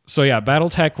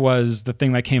BattleTech was the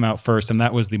thing that came out first, and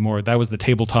that was the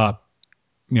tabletop,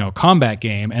 combat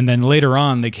game. And then later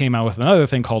on, they came out with another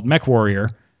thing called MechWarrior,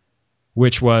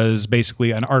 which was basically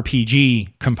an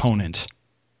RPG component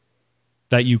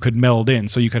that you could meld in.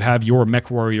 So you could have your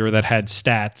MechWarrior that had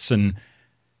stats and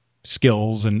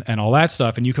skills and all that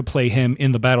stuff, and you could play him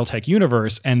in the BattleTech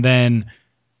universe. And then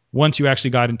once you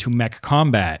actually got into mech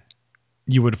combat,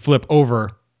 you would flip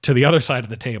over to the other side of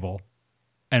the table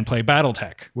and play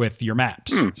BattleTech with your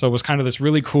maps. So it was kind of this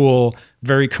really cool,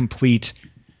 very complete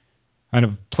kind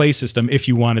of play system if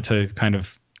you wanted to kind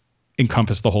of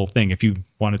encompass the whole thing. If you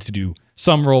wanted to do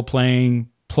some role playing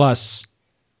plus,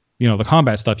 the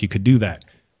combat stuff, you could do that.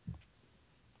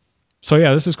 So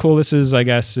yeah, this is cool. This is, I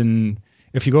guess,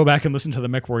 if you go back and listen to the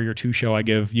MechWarrior 2 show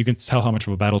you can tell how much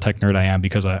of a BattleTech nerd I am,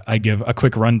 because I give a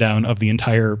quick rundown of the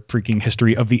entire freaking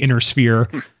history of the Inner Sphere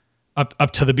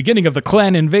up to the beginning of the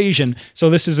clan invasion. So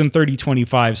this is in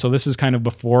 3025. So this is kind of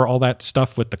before all that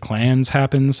stuff with the clans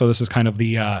happened. So this is kind of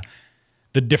the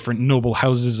different noble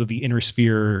houses of the Inner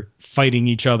Sphere fighting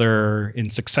each other in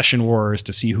succession wars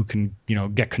to see who can,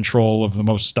 get control of the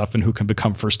most stuff and who can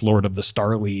become First Lord of the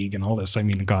Star League and all this. I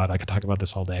mean, God, I could talk about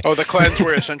this all day. Oh, the clans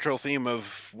were a central theme of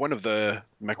one of the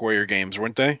MechWarrior games,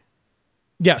 weren't they?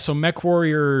 Yeah, so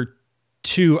MechWarrior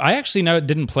 2, I actually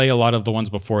didn't play a lot of the ones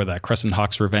before that, Crescent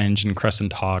Hawk's Revenge and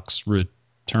Crescent Hawk's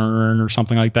Return or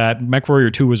something like that.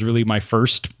 MechWarrior 2 was really my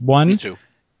first one. Me too.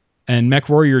 And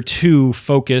MechWarrior 2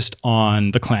 focused on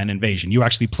the clan invasion. You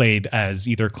actually played as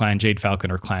either Clan Jade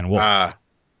Falcon or Clan Wolf.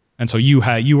 And so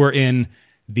you were in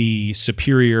the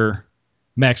superior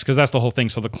mechs, because that's the whole thing.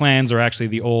 So the clans are actually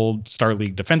the old Star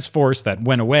League Defense Force that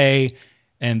went away,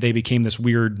 and they became this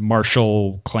weird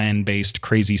martial clan-based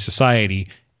crazy society.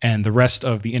 And the rest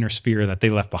of the Inner Sphere that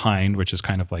they left behind, which is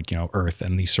kind of like, Earth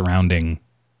and the surrounding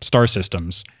star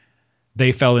systems,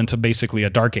 they fell into basically a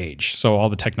dark age. So all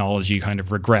the technology kind of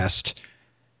regressed,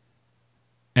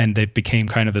 and it became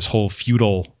kind of this whole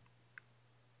feudal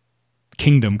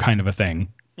kingdom kind of a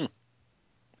thing.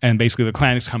 And basically the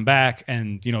clans come back,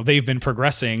 and, they've been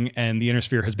progressing and the Inner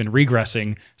Sphere has been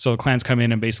regressing. So the clans come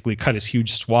in and basically cut this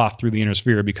huge swath through the Inner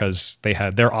Sphere because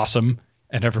they're awesome,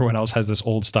 and everyone else has this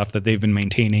old stuff that they've been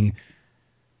maintaining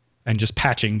and just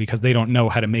patching because they don't know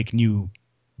how to make new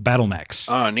battle mechs.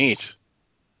 Oh, neat.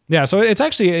 Yeah, so it's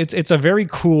actually it's a very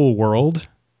cool world,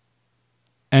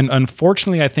 and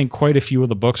unfortunately, I think quite a few of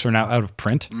the books are now out of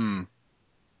print.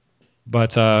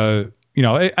 But and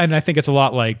I think it's a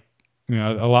lot like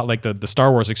the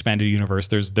Star Wars expanded universe.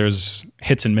 There's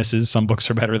hits and misses. Some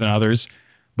books are better than others,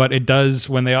 but it does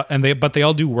but they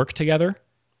all do work together,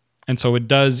 and so it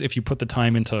does, if you put the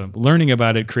time into learning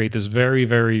about it, create this very,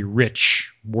 very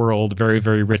rich world, very,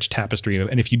 very rich tapestry.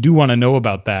 And if you do want to know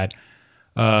about that,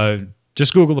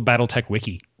 just Google the BattleTech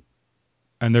wiki,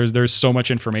 and there's so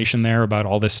much information there about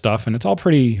all this stuff, and it's all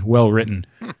pretty well written.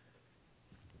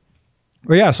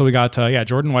 But yeah, so we got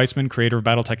Jordan Weissman, creator of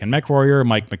BattleTech and MechWarrior,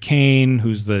 Mike McCain,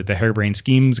 who's the Harebrained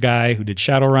Schemes guy who did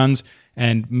Shadowruns,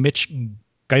 and Mitch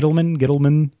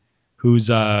Geidelman,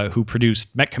 who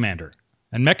produced Mech Commander.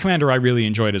 And Mech Commander I really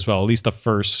enjoyed as well, at least the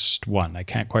first one. I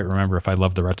can't quite remember if I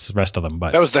loved the rest of them,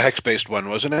 but That was the hex-based one,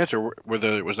 wasn't it? Or was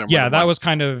there more yeah, than that one? was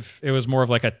kind of, it was more of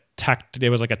like a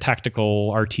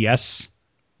tactical RTS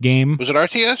game. Was it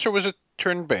RTS or was it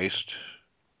turn-based?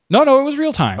 No, it was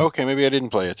real time. Okay, maybe I didn't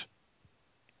play it.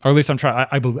 Or at least I'm trying.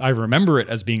 I remember it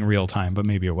as being real time, but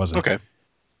maybe it wasn't. Okay.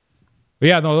 But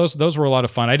yeah, no, those were a lot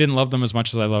of fun. I didn't love them as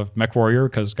much as I loved Mech Warrior,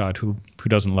 because God, who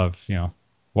doesn't love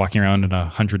walking around in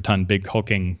a 100-ton big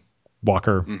hulking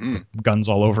walker with guns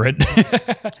all over it?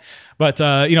 But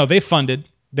they funded.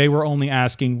 They were only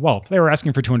asking. Well, they were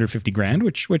asking for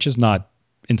 $250,000, which is not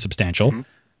insubstantial. Mm-hmm.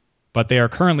 But they are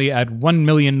currently at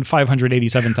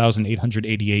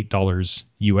 $1,587,888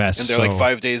 US. And they're like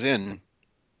 5 days in.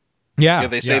 Yeah,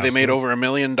 They say they made over $1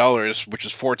 million, which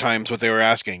is 4 times what they were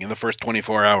asking in the first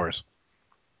 24 hours.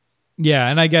 Yeah,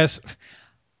 and I guess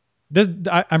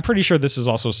I'm pretty sure this is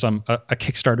also a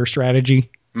Kickstarter strategy.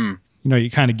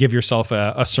 You kind of give yourself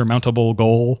a surmountable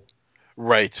goal.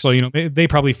 Right. So, they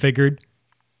probably figured,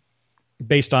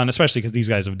 based on, especially because these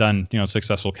guys have done,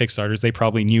 successful Kickstarters, they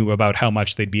probably knew about how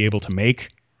much they'd be able to make.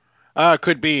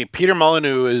 Could be. Peter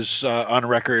Molyneux is on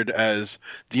record as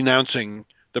denouncing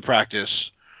the practice.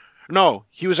 No,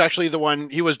 he was actually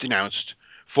he was denounced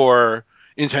for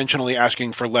intentionally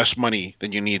asking for less money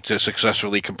than you need to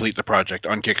successfully complete the project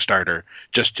on Kickstarter,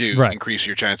 just to increase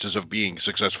your chances of being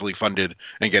successfully funded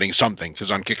and getting something.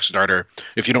 Because on Kickstarter,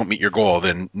 if you don't meet your goal,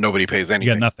 then nobody pays anything.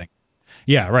 You get nothing.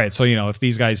 Yeah, right. So, if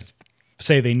these guys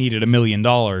say they needed $1 million,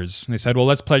 they said, well,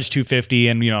 let's pledge 250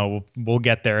 and, we'll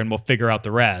get there and we'll figure out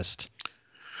the rest.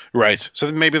 Right. So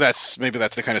maybe that's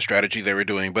the kind of strategy they were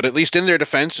doing. But at least in their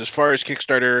defense, as far as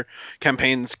Kickstarter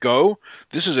campaigns go,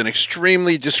 this is an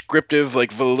extremely descriptive,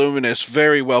 voluminous,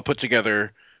 very well put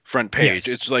together front page.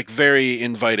 Yes. It's very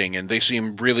inviting, and they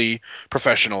seem really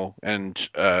professional, and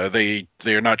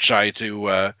they're not shy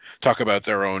to talk about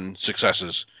their own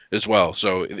successes as well.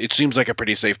 So it seems like a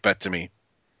pretty safe bet to me.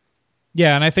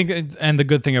 Yeah, and I think, and the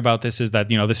good thing about this is that,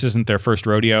 this isn't their first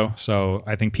rodeo. So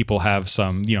I think people have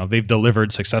some, they've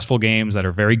delivered successful games that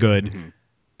are very good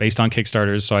based on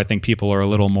Kickstarters. So I think people are a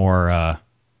little more,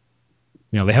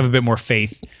 they have a bit more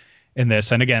faith in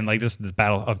this. And again, this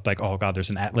battle of oh God, there's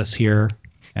an Atlas here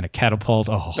and a catapult.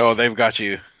 Oh, they've got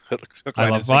you.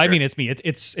 I mean, it's me.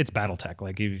 It's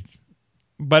BattleTech.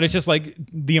 But it's just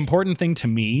the important thing to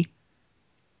me,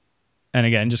 and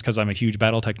again, just because I'm a huge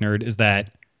BattleTech nerd, is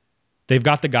that they've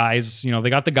got the guys, they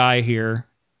got the guy here.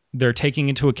 They're taking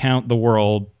into account the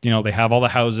world. They have all the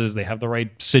houses, they have the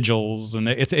right sigils,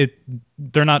 and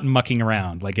they're not mucking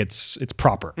around. It's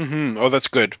proper. Mm-hmm. Oh, that's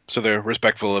good. So they're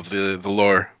respectful of the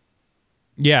lore.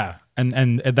 Yeah,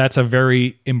 and that's a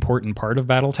very important part of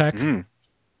BattleTech,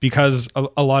 because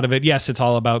a lot of it, yes, it's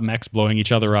all about mechs blowing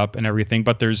each other up and everything,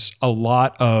 but there's a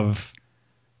lot of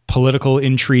political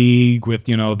intrigue with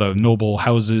the noble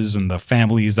houses and the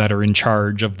families that are in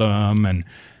charge of them, and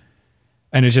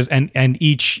it's just and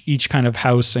each kind of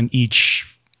house and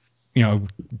each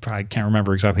I can't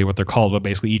remember exactly what they're called, but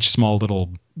basically each small little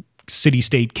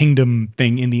city-state kingdom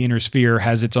thing in the inner sphere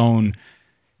has its own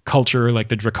culture. The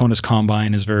Draconis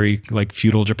Combine is very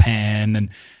feudal Japan, and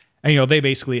they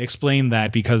basically explain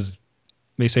that because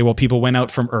they say, well, people went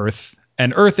out from Earth,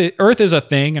 and Earth is a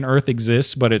thing, and Earth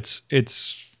exists, but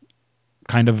it's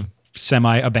kind of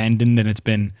semi-abandoned, and it's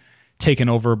been taken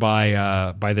over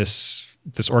by this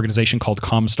organization called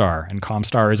Comstar, and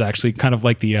Comstar is actually kind of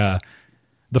like the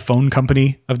phone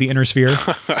company of the inner sphere.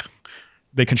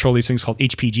 They control these things called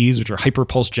HPGs, which are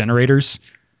hyperpulse generators,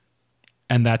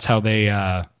 and that's how they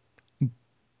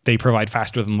provide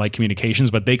faster than light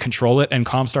communications, but they control it, and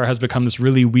Comstar has become this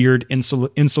really weird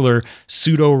insular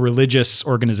pseudo-religious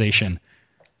organization.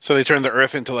 So they turned the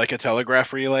Earth into a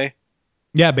telegraph relay?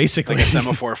 Yeah, basically. Like a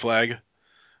semaphore flag?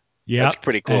 Yeah. That's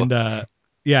pretty cool. And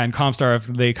and Comstar,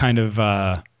 they kind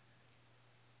of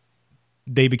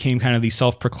they became kind of the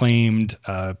self-proclaimed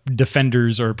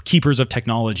defenders or keepers of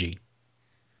technology.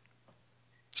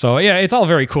 So yeah, it's all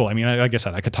very cool. I mean, like I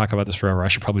said, I could talk about this forever. I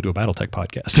should probably do a BattleTech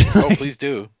podcast. Oh, please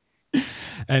do.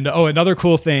 And another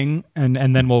cool thing, and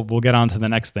then we'll get on to the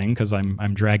next thing because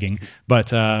I'm dragging.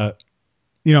 But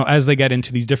as they get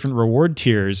into these different reward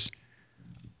tiers,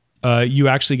 you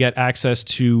actually get access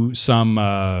to some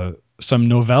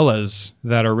novellas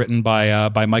that are written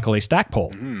by Michael A.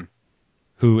 Stackpole,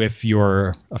 who, if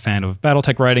you're a fan of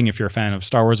BattleTech writing, if you're a fan of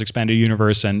Star Wars Expanded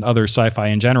Universe and other sci-fi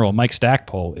in general, Mike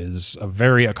Stackpole is a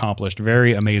very accomplished,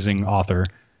 very amazing author.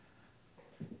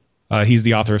 He's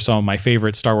the author of some of my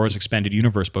favorite Star Wars Expanded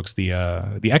Universe books, the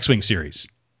X-Wing series.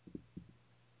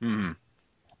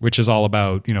 which is all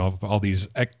about, all these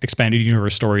expanded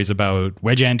universe stories about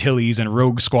Wedge Antilles and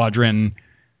Rogue Squadron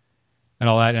and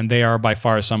all that. And they are by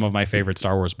far some of my favorite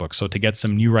Star Wars books. So to get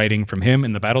some new writing from him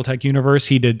in the Battletech universe,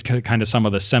 he did kind of some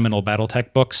of the seminal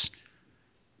Battletech books.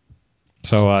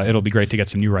 So it'll be great to get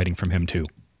some new writing from him too.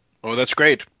 Oh, that's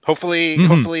great. Hopefully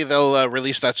they'll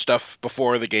release that stuff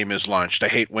before the game is launched. I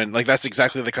hate when, that's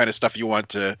exactly the kind of stuff you want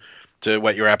to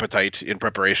whet your appetite in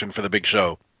preparation for the big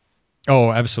show.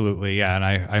 Oh, absolutely. Yeah. And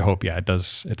I hope, it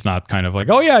does. It's not kind of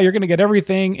like, oh yeah, you're going to get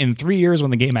everything in 3 years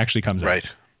when the game actually comes out. Right.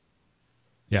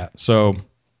 Yeah, so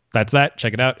that's that.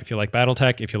 Check it out if you like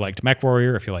Battletech, if you liked Mech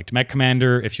Warrior, if you liked Mech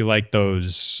Commander, if you like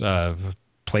those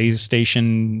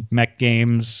PlayStation mech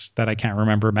games that I can't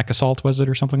remember. Mech Assault, was it,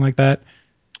 or something like that?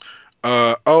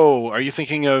 Are you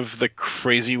thinking of the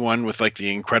crazy one with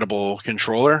the incredible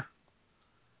controller?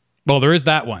 Well, there is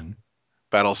that one.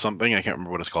 Battle something. I can't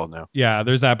remember what it's called now. Yeah,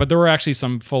 there's that. But there were actually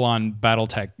some full-on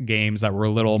Battletech games that were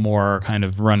a little more kind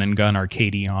of run-and-gun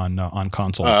arcadey on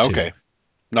consoles, too. Okay.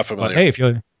 Not familiar.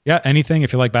 But hey, anything,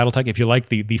 if you like Battletech, if you like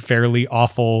the fairly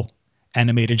awful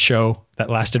animated show that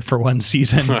lasted for one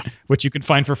season, which you can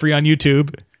find for free on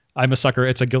YouTube, I'm a sucker.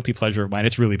 It's a guilty pleasure of mine.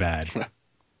 It's really bad.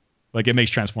 It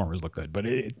makes Transformers look good, but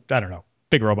I don't know.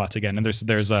 Big robots again, and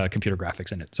there's computer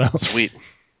graphics in it. So sweet.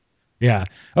 Yeah.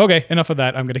 Okay. Enough of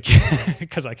that. I'm going to,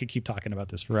 because I could keep talking about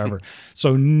this forever.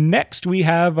 So next we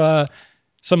have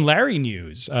some Larry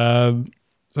news.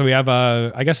 So we have,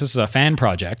 I guess this is a fan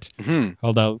project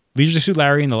called Leisure Suit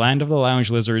Larry and the Land of the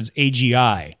Lounge Lizards,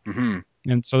 AGI. Mm-hmm.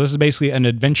 And so this is basically an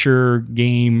adventure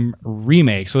game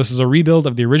remake. So this is a rebuild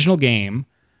of the original game,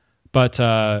 but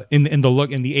in the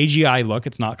AGI look,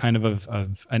 it's not kind of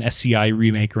an SCI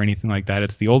remake or anything like that.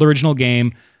 It's the old original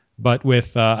game, but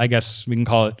with, I guess we can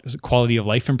call it quality of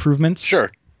life improvements.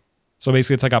 Sure. So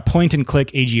basically it's like a point and click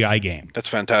AGI game. That's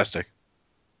fantastic.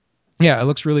 Yeah, it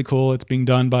looks really cool. It's being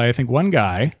done by, I think, one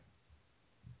guy.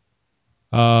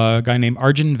 A guy named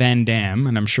Arjun Van Dam,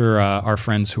 and I'm sure our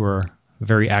friends who are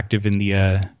very active in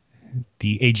the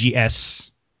AGS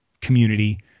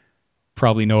community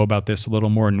probably know about this a little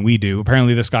more than we do.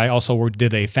 Apparently, this guy also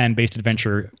did a fan-based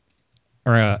adventure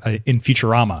in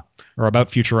Futurama, or about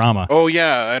Futurama. Oh,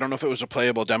 yeah. I don't know if it was a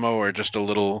playable demo or just a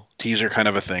little teaser kind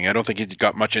of a thing. I don't think he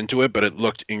got much into it, but it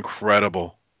looked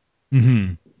incredible.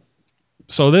 Mm-hmm.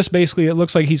 So this basically, it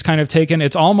looks like he's kind of taken,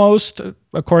 it's almost,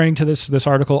 according to this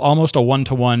article, almost a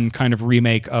one-to-one kind of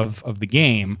remake of the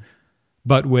game,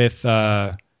 but with,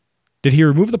 did he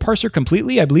remove the parser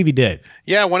completely? I believe he did.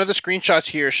 Yeah, one of the screenshots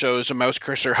here shows a mouse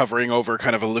cursor hovering over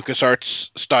kind of a LucasArts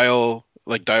style,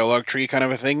 dialogue tree kind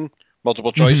of a thing,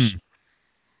 multiple choice. Mm-hmm.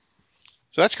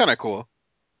 So that's kind of cool.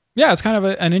 Yeah, it's kind of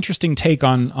an interesting take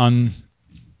on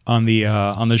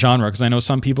the genre, because I know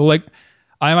some people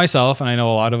I myself, and I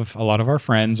know a lot of our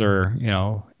friends are,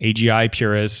 AGI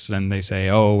purists, and they say,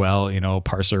 oh, well,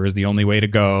 parser is the only way to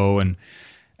go and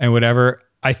whatever.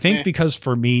 I think because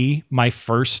for me, my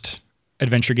first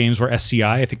adventure games were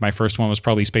SCI. I think my first one was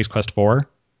probably Space Quest 4.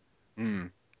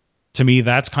 Mm. To me,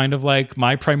 that's kind of like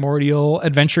my primordial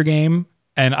adventure game,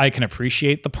 and I can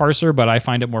appreciate the parser, but I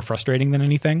find it more frustrating than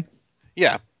anything.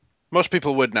 Yeah, most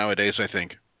people would nowadays, I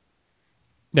think.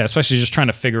 Yeah, especially just trying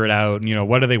to figure it out.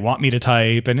 What do they want me to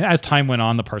type? And as time went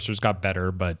on, the parsers got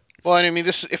better. But well, I mean,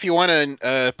 if you want a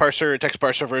text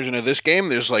parser version of this game,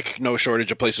 there's no shortage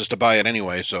of places to buy it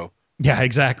anyway. So yeah,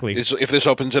 exactly. If this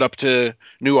opens it up to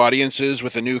new audiences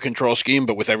with a new control scheme,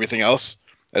 but with everything else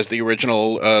as the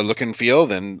original look and feel,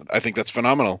 then I think that's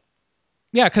phenomenal.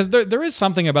 Yeah, because there is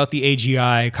something about the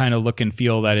AGI kind of look and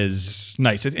feel that is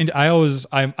nice. And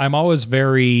I'm always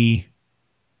very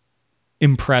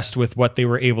impressed with what they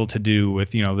were able to do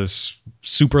with, this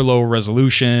super low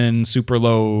resolution, super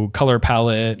low color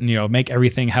palette, and, make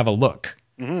everything have a look.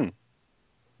 Mm-hmm.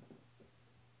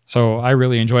 So I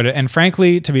really enjoyed it. And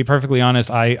frankly, to be perfectly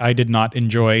honest, I did not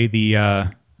enjoy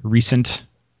the recent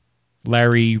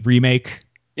Larry remake.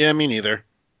 Yeah, me neither.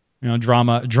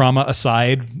 Drama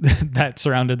aside that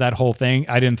surrounded that whole thing,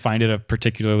 I didn't find it a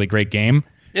particularly great game.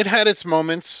 It had its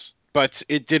moments, but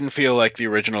it didn't feel like the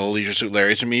original Leisure Suit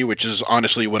Larry to me, which is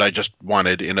honestly what I just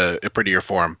wanted in a prettier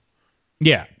form.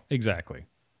 Yeah, exactly.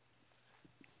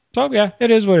 So, yeah,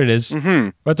 it is what it is. Mm-hmm.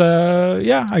 But,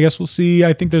 I guess we'll see.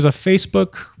 I think there's a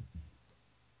Facebook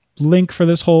link for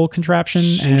this whole contraption.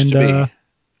 Seems to be.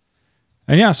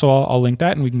 And yeah, so I'll link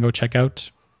that, and we can go check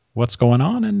out what's going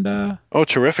on. And oh,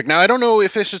 terrific. Now, I don't know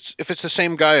if it's the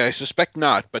same guy. I suspect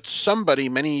not, but somebody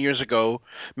many years ago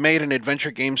made an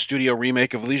adventure game studio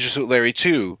remake of Leisure Suit Larry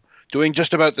 2, doing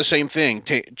just about the same thing,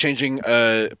 changing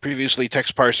a previously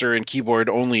text parser and keyboard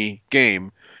only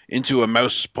game into a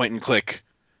mouse point and click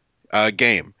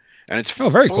game. and it's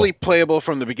very fully cool. playable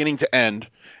from the beginning to end.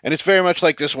 And it's very much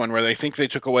like this one, where they think they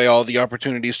took away all the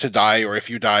opportunities to die, or if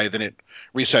you die, then it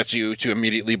resets you to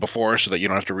immediately before, so that you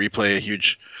don't have to replay a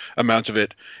huge amount of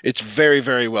it. It's very,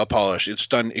 very well polished. It's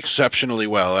done exceptionally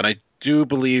well, and I do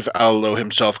believe Al Lowe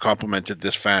himself complimented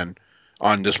this fan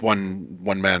on this one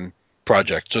man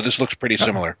project. So this looks pretty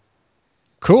similar.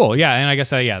 Cool. Yeah, and I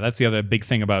guess that's the other big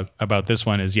thing about this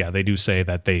one is they do say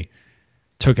that they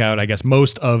took out, I guess,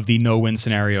 most of the no-win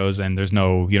scenarios, and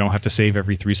you don't have to save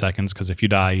every 3 seconds, because if you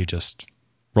die, you just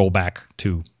roll back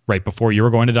to right before you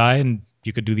were going to die, and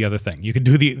you could do the other thing. You could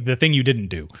do the thing you didn't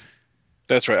do.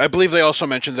 That's right. I believe they also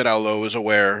mentioned that Al Lowe was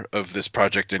aware of this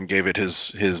project and gave it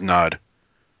his nod.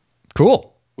 Cool.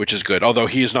 Which is good, although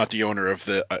he is not the owner of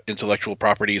the intellectual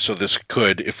property, so this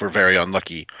could, if we're very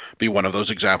unlucky, be one of those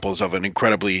examples of an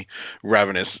incredibly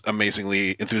ravenous,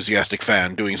 amazingly enthusiastic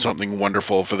fan doing something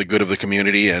wonderful for the good of the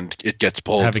community, and it gets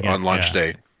pulled on launch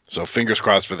day. So fingers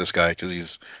crossed for this guy, because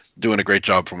he's doing a great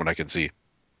job from what I can see.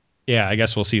 Yeah, I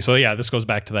guess we'll see. So this goes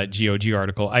back to that GOG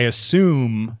article. I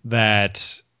assume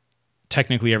that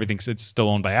technically it's still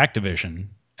owned by Activision,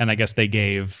 and I guess they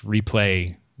gave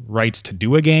Replay rights to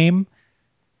do a game.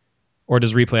 Or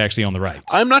does Replay actually own the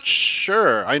rights? I'm not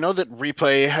sure. I know that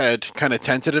Replay had kind of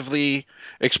tentatively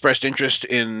expressed interest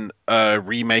in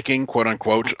remaking, quote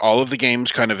unquote, all of the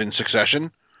games kind of in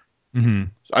succession. Mm-hmm.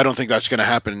 I don't think that's going to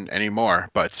happen anymore,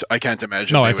 but I can't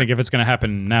imagine. No, I think if it's going to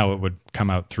happen now, it would come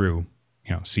out through,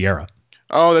 Sierra.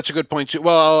 Oh, that's a good point too.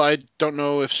 Well, I don't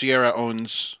know if Sierra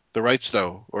owns the rights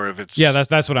though, or if it's. Yeah,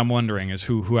 that's what I'm wondering, is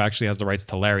who actually has the rights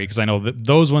to Larry, because I know that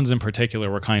those ones in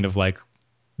particular were kind of like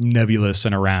nebulous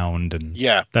and around, and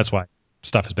that's why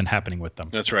stuff has been happening with them.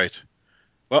 That's right.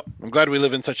 Well, I'm glad we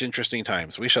live in such interesting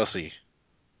times. We shall see.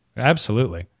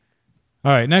 Absolutely.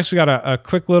 All right, next we got a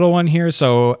quick little one here.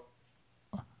 So,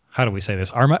 how do we say this?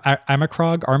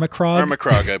 Armacrog,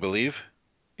 I believe.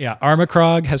 Yeah,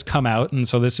 Armacrog has come out, and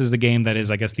so this is the game that is,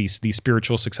 I guess, the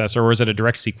spiritual successor, or is it a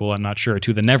direct sequel? I'm not sure.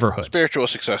 To the Neverhood. Spiritual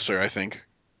successor, I think.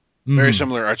 Very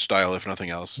similar art style, if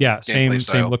nothing else. Yeah, same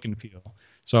look and feel.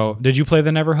 So, did you play the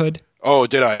Neverhood? Oh,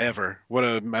 did I ever? What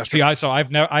a masterpiece. See,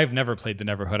 I've never played the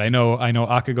Neverhood. I know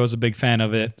Akago's a big fan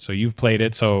of it, so you've played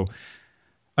it. So,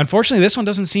 unfortunately, this one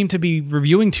doesn't seem to be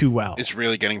reviewing too well. It's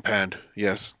really getting panned.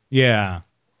 Yes. Yeah.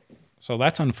 So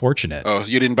that's unfortunate. Oh,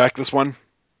 you didn't back this one?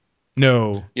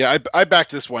 No. Yeah, I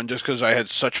backed this one just because I had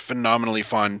such phenomenally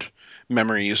fond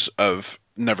memories of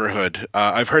Neverhood.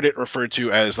 I've heard it referred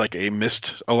to as like a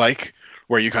Myst-alike,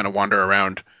 where you kind of wander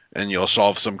around and you'll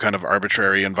solve some kind of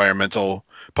arbitrary environmental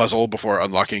puzzle before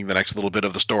unlocking the next little bit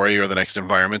of the story or the next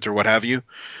environment or what have you.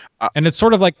 And it's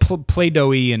sort of like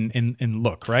Play-Doh-y in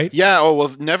look, right? Yeah, oh, well,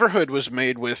 Neverhood was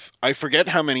made with, I forget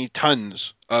how many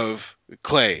tons of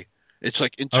clay. It's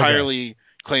like entirely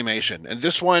claymation. And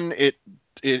this one,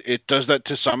 it does that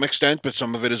to some extent, but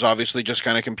some of it is obviously just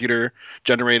kind of computer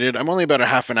generated. I'm only about a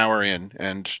half an hour in,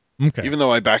 and even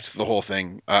though I backed the whole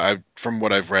thing, from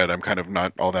what I've read, I'm kind of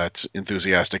not all that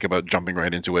enthusiastic about jumping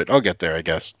right into it. I'll get there, I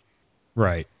guess.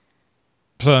 Right.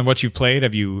 So then what you've played,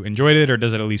 have you enjoyed it, or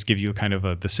does it at least give you kind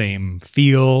of the same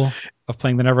feel of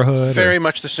playing the Neverhood? Very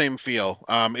much the same feel.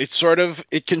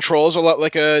 It controls a lot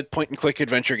like a point-and-click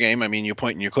adventure game. I mean, you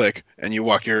point and you click, and you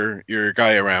walk your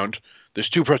guy around. There's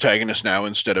two protagonists now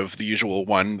instead of the usual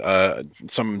one.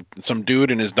 Some dude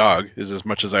and his dog is as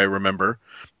much as I remember.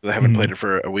 I haven't played it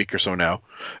for a week or so now.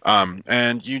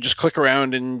 And you just click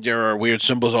around, and there are weird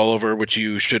symbols all over, which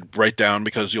you should write down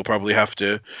because you'll probably have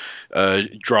to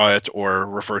draw it or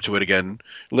refer to it again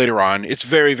later on. It's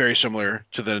very, very similar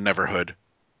to the Neverhood.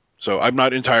 So I'm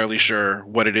not entirely sure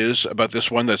what it is about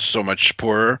this one that's so much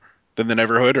poorer than the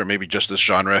Neverhood, or maybe just this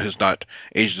genre has not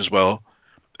aged as well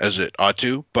as it ought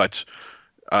to. But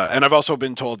and I've also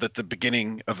been told that the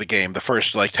beginning of the game, the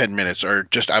first 10 minutes, are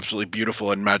just absolutely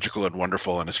beautiful and magical and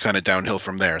wonderful, and it's kind of downhill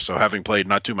from there. So having played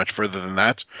not too much further than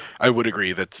that, I would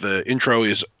agree that the intro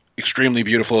is extremely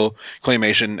beautiful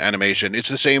claymation animation. It's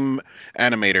the same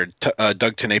animator,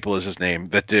 Doug TenNapel is his name,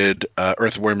 that did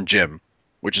Earthworm Jim,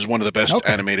 which is one of the best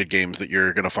animated games that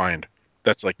you're going to find.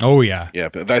 That's like... Oh, yeah. Yeah,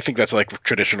 but I think that's like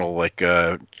traditional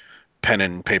pen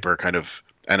and paper kind of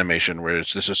animation, where it's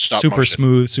just stop super motion.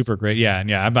 Smooth, super great. Yeah, and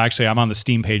yeah, I'm on the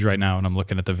Steam page right now, and I'm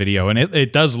looking at the video, and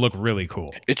it does look really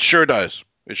cool. It sure does.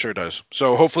 It sure does.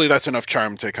 So hopefully that's enough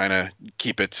charm to kind of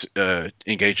keep it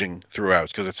engaging throughout,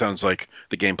 because it sounds like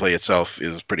the gameplay itself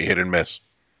is pretty hit and miss.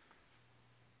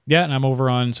 Yeah, and I'm over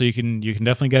on, so you can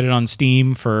definitely get it on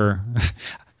Steam for.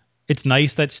 It's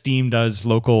nice that Steam does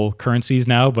local currencies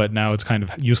now, but now it's kind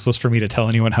of useless for me to tell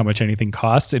anyone how much anything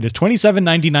costs. It is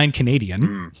 $27.99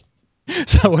 Canadian.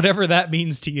 So whatever that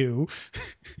means to you.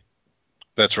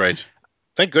 That's right.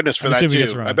 Thank goodness for I'm that assuming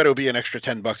it's too. I around. bet it would be an extra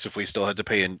 $10 if we still had to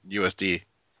pay in USD.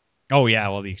 Oh yeah,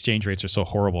 well the exchange rates are so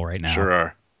horrible right now. Sure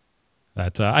are.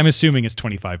 That I'm assuming it's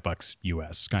 $25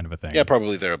 US kind of a thing. Yeah,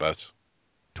 probably thereabouts.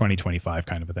 2025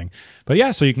 kind of a thing. But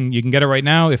yeah, so you can get it right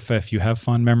now if you have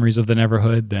fond memories of the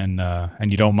Neverhood, then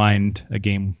and you don't mind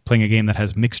playing a game that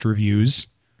has mixed reviews,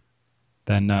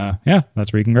 then yeah,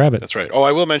 that's where you can grab it. That's right. Oh,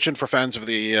 I will mention for fans of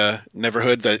the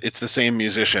Neverhood that it's the same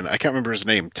musician. I can't remember his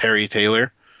name. Terry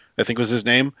Taylor, I think was his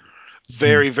name.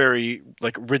 Very, very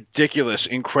like ridiculous,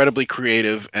 incredibly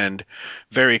creative, and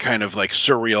very kind of like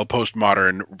surreal,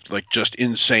 postmodern, like just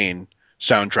insane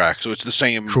soundtrack. So it's the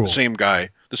same guy.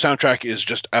 The soundtrack is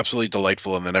just absolutely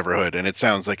delightful in the Neverhood, and it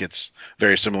sounds like it's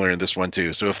very similar in this one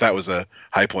too. So if that was a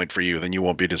high point for you, then you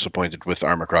won't be disappointed with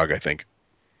Armor Krog, I think.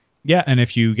 Yeah, and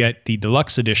if you get the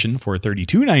deluxe edition for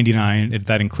 $32.99,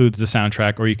 that includes the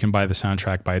soundtrack, or you can buy the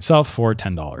soundtrack by itself for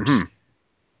 $10.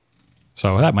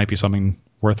 So that might be something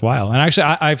worthwhile. And actually,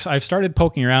 I've started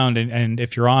poking around, and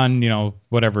if you're on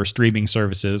whatever streaming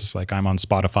services, like I'm on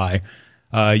Spotify,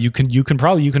 you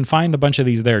can find a bunch of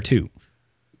these there too.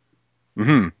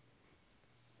 Mm-hmm.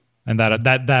 And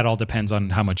that all depends on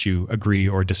how much you agree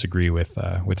or disagree with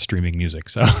streaming music.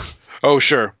 So. Oh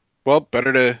sure. Well,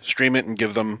 better to stream it and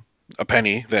give them a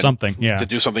penny than something, yeah, to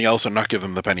do something else and not give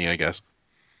them the penny, I guess.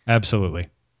 Absolutely.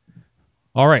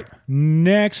 All right.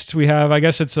 Next we have, I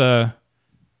guess it's a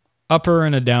upper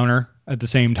and a downer at the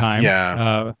same time.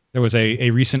 Yeah. There was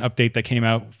a recent update that came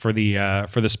out for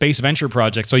the Space Venture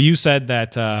project. So you said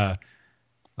that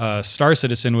Star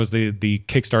Citizen was the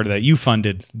Kickstarter that you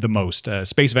funded the most.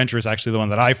 Space Venture is actually the one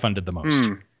that I funded the most.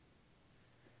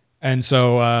 And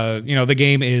so the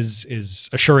game is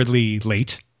assuredly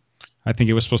late. I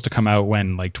think it was supposed to come out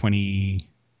when, like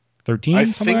 2013. I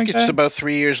something think like it's that? about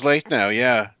 3 years late now.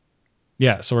 Yeah.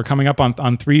 Yeah, so we're coming up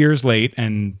on 3 years late,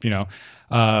 and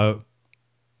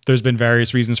there's been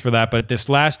various reasons for that, but this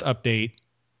last update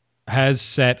has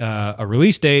set a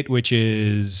release date, which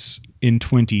is in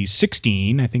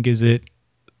 2016. I think, is it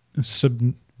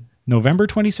November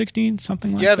 2016,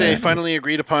 something like that? Yeah, they finally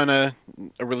agreed upon a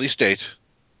release date.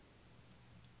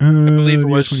 I believe it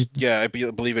was. I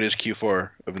believe it is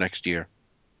Q4 of next year.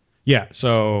 Yeah,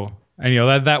 so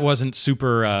and that wasn't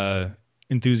super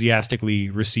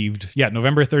enthusiastically received. Yeah,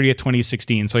 November 30th,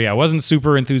 2016. So yeah, it wasn't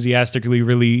super enthusiastically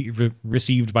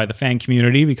received by the fan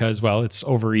community because, well, it's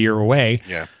over a year away.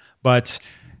 Yeah. But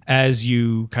as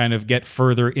you kind of get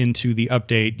further into the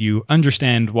update, you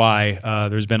understand why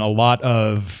there's been a lot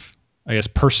of, I guess,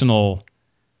 personal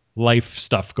life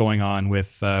stuff going on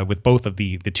with both of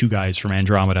the two guys from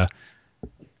Andromeda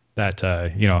that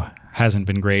hasn't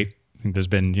been great. I think there's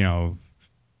been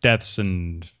deaths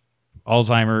and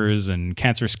Alzheimer's and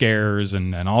cancer scares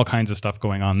and all kinds of stuff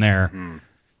going on there.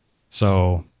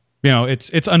 So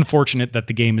it's unfortunate that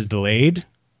the game is delayed,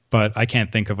 but I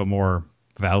can't think of a more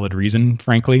valid reason,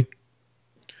 frankly.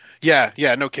 Yeah,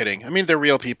 no kidding. I mean, they're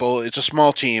real people. It's a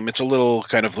small team. It's a little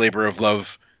kind of labor of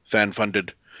love,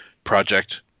 fan-funded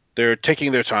project. They're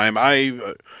taking their time.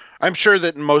 I'm sure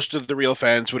that most of the real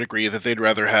fans would agree that they'd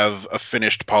rather have a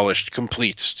finished, polished,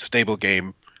 complete, stable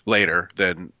game later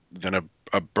than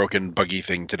a broken, buggy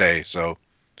thing today. So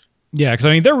yeah, because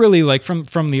I mean they're really like from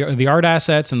the art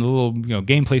assets and the little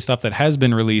gameplay stuff that has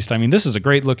been released. I mean, this is a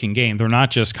great looking game. They're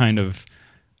not just kind of.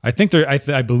 I think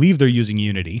I believe they're using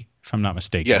Unity, if I'm not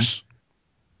mistaken. Yes.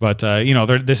 But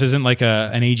this isn't like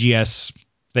an AGS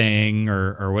thing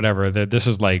or whatever. This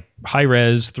is like high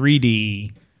res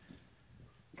 3D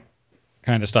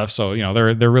kind of stuff. So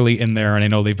they're really in there, and I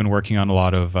know they've been working on a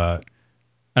lot of.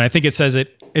 And I think it says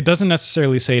it doesn't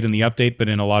necessarily say it in the update, but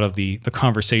in a lot of the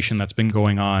conversation that's been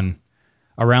going on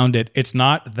around it, it's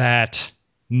not that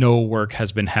no work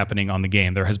has been happening on the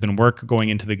game. There has been work going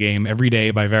into the game every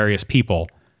day by various people.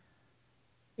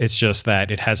 It's just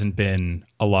that it hasn't been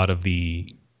a lot of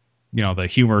the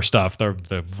humor stuff,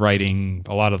 the writing,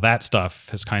 a lot of that stuff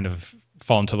has kind of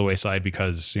fallen to the wayside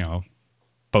because,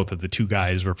 both of the two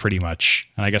guys were pretty much,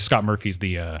 and I guess Scott Murphy's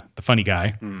the funny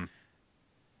guy.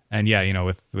 And yeah,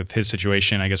 with his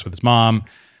situation, I guess with his mom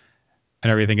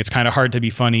and everything, it's kind of hard to be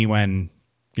funny when,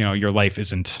 your life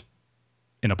isn't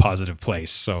in a positive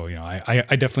place. So,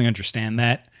 I definitely understand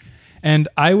that. And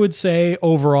I would say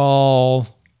overall,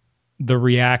 the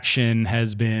reaction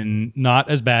has been not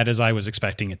as bad as I was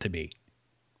expecting it to be.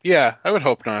 Yeah, I would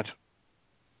hope not.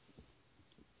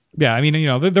 Yeah, I mean,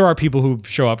 there are people who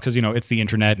show up because, it's the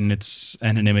internet and it's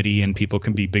anonymity and people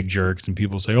can be big jerks and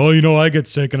people say, oh, I get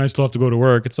sick and I still have to go to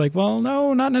work. It's like, well,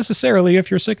 no, not necessarily. If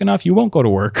you're sick enough, you won't go to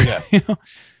work. Yeah.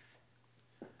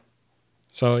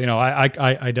 So,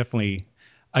 I definitely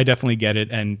I definitely get it.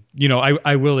 And,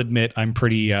 I will admit I'm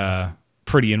pretty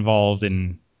involved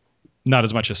in, not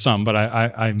as much as some, but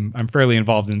I'm fairly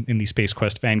involved in the Space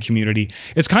Quest fan community.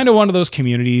 It's kind of one of those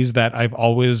communities that I've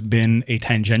always been a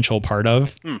tangential part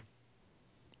of.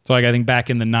 So like I think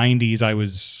back in the 90s, I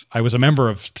was a member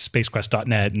of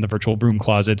SpaceQuest.net and the Virtual Broom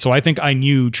Closet. So I think I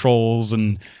knew trolls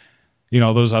and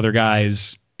those other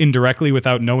guys indirectly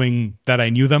without knowing that I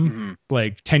knew them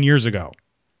like 10 years ago.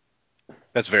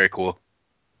 That's very cool.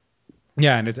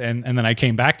 Yeah, and then I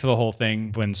came back to the whole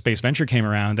thing when Space Venture came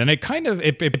around, and it kind of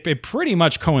it pretty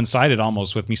much coincided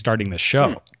almost with me starting the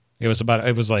show. It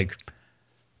was like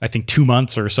I think 2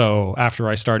 months or so after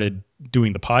I started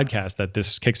doing the podcast that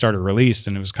this Kickstarter released,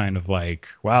 and it was kind of like,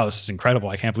 wow, this is incredible.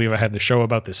 I can't believe I had the show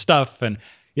about this stuff. And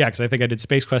yeah, because I think I did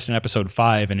Space Quest in episode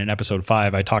 5, and in episode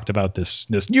 5 I talked about this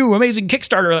new amazing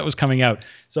Kickstarter that was coming out.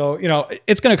 So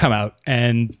it's going to come out,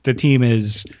 and the team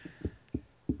is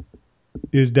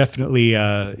definitely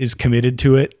is committed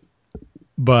to it.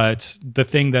 But the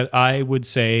thing that I would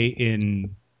say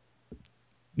in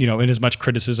as much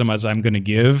criticism as I'm going to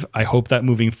give, I hope that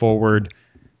moving forward,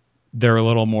 they're a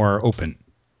little more open.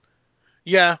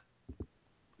 Yeah,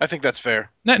 I think that's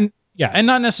fair. And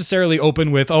not necessarily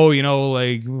open with,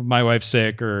 like my wife's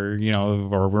sick or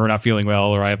we're not feeling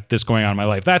well or I have this going on in my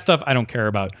life. That stuff I don't care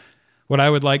about. What I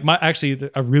would like,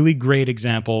 a really great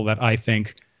example that I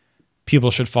think people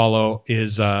should follow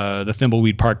is the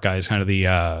Thimbleweed Park guys, kind of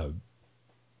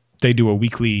they do a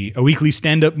weekly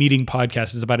stand-up meeting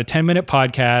podcast. It's about a 10-minute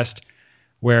podcast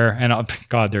where, and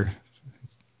God,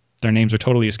 their names are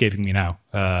totally escaping me now.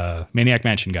 Maniac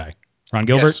Mansion guy, Ron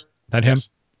Gilbert, yes. That him?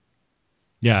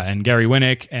 Yeah, and Gary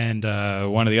Winnick and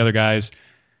one of the other guys,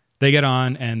 they get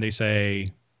on and they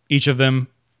say, each of them,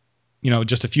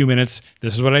 just a few minutes.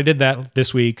 This is what I did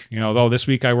this week. This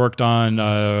week I worked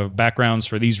on backgrounds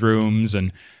for these rooms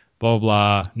and blah,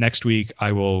 blah. Next week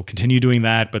I will continue doing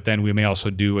that, but then we may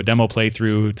also do a demo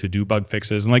playthrough to do bug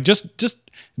fixes and like just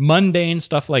mundane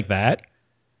stuff like that.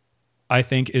 I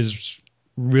think is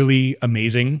really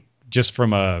amazing just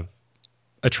from a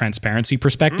transparency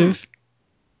perspective.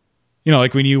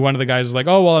 Like when one of the guys is like,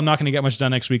 oh, well, I'm not going to get much done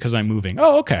next week because I'm moving.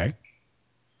 Oh, okay.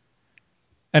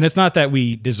 And it's not that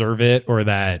we deserve it or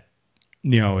that,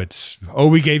 it's,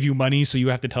 we gave you money, so you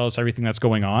have to tell us everything that's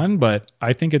going on. But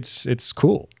I think it's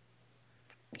cool.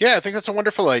 Yeah, I think that's a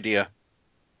wonderful idea.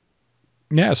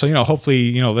 Yeah, so,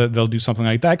 hopefully, they'll do something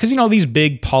like that. Because, these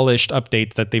big polished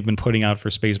updates that they've been putting out for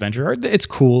Space Venture, it's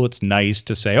cool. It's nice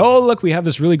to say, oh, look, we have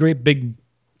this really great big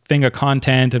thing of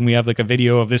content and we have like a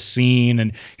video of this scene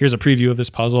and here's a preview of this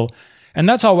puzzle. And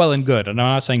that's all well and good. And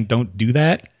I'm not saying don't do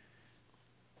that.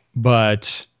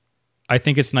 But I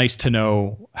think it's nice to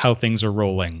know how things are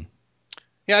rolling.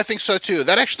 Yeah, I think so too.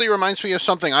 That actually reminds me of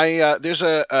something. There's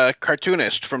a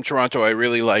cartoonist from Toronto I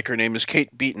really like. Her name is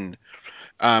Kate Beaton,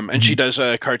 and she does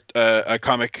a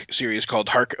comic series called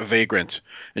Hark a Vagrant.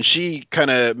 And she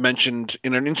kind of mentioned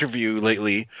in an interview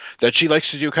lately that she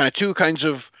likes to do kind of two kinds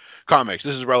of comics.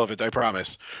 This is relevant, I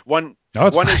promise. One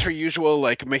is her usual,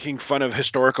 like, making fun of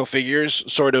historical figures,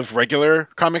 sort of regular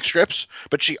comic strips,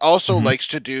 but she also likes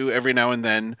to do, every now and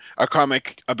then, a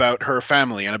comic about her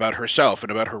family and about herself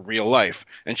and about her real life.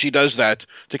 And she does that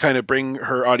to kind of bring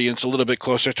her audience a little bit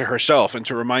closer to herself and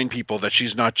to remind people that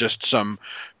she's not just some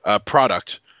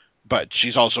product, but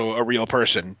she's also a real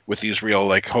person with these real,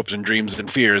 like, hopes and dreams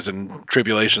and fears and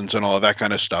tribulations and all of that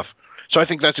kind of stuff. So I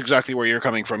think that's exactly where you're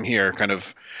coming from here, kind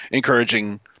of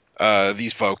encouraging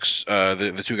these folks,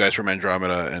 the two guys from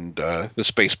Andromeda and the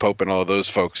Space Pope and all of those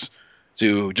folks,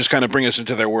 to just kind of bring us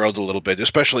into their world a little bit,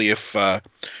 especially if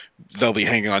they'll be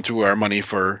hanging on to our money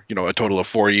for a total of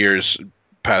 4 years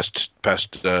past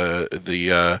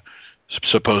the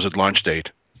supposed launch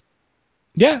date.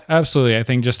 Yeah, absolutely. I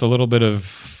think just a little bit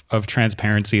of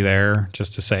transparency there,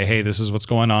 just to say, hey, this is what's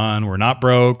going on. We're not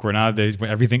broke. We're not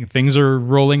things are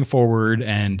rolling forward,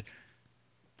 and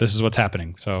this is what's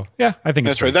happening. So yeah, I think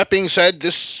that's right. That being said,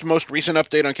 this most recent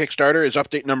update on Kickstarter is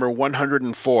update number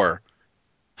 104.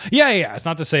 Yeah. It's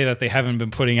not to say that they haven't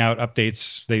been putting out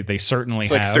updates. They certainly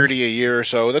have. Like 30 a year or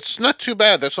so. That's not too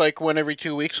bad. That's like one every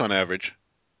 2 weeks on average.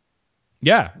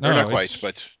 Yeah, no, not quite,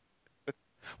 but.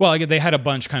 Well, they had a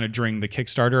bunch kind of during the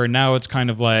Kickstarter, and now it's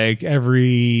kind of like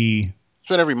every... It's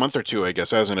been every month or two, I guess,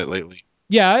 hasn't it, lately?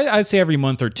 Yeah, I'd say every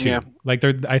month or two. Yeah. Like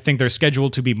I think they're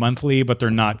scheduled to be monthly, but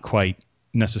they're not quite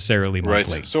necessarily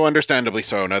monthly. Right. So understandably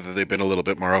so, now that they've been a little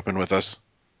bit more open with us.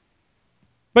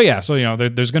 But yeah, so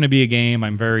there's going to be a game.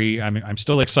 I'm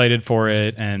still excited for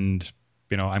it, and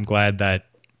I'm glad that.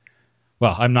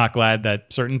 Well, I'm not glad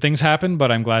that certain things happen,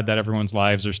 but I'm glad that everyone's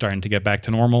lives are starting to get back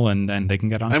to normal and they can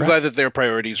get on track. I'm glad that their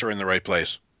priorities are in the right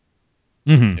place.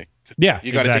 Hmm. Yeah,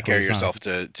 You got to take exactly. care of It's not- yourself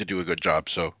to do a good job.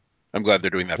 So I'm glad they're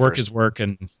doing that Work first. is work,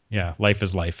 and life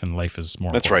is life, and life is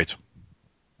more That's important. right.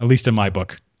 At least in my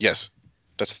book. Yes.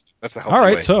 That's the healthy All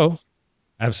right, way. so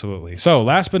absolutely. So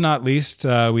last but not least,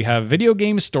 we have Video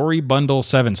Game Story Bundle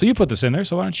 7. So you put this in there,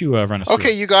 so why don't you run us through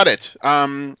Okay, it? you got it.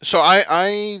 So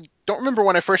I don't remember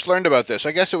when I first learned about this.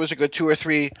 I guess it was a good 2 or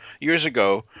 3 years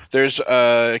ago. There's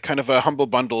kind of a humble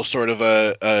bundle sort of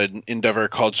an endeavor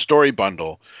called Story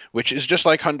Bundle, which is just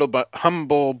like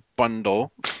Humble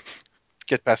Bundle.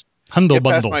 Get past Humble Get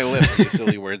past Bundle. my lips, you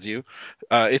silly words, you.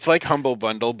 It's like Humble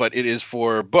Bundle, but it is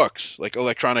for books, like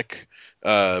electronic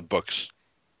books.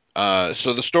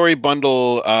 So the story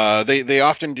bundle, they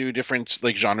often do different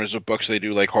like genres of books. They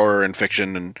do like horror and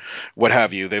fiction and what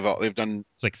have you. They've done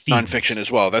It's like themes. nonfiction as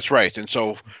well. That's right. And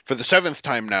so for the seventh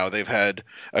time now, they have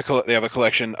a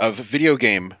collection of video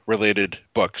game related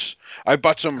books. I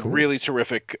bought some Cool. really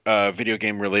terrific video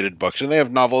game related books, and they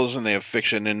have novels and they have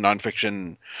fiction and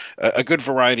nonfiction, a good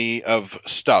variety of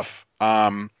stuff.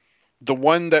 The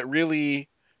one that really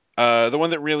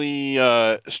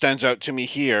stands out to me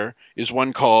here is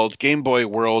one called Game Boy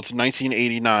World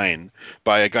 1989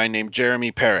 by a guy named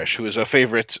Jeremy Parrish, who is a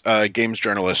favorite games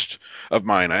journalist of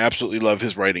mine. I absolutely love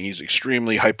his writing. He's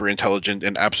extremely hyper intelligent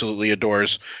and absolutely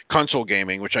adores console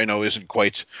gaming, which I know isn't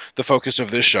quite the focus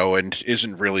of this show and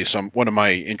isn't really one of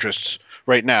my interests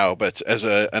right now. But as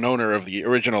an owner of the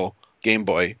original Game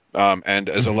Boy, and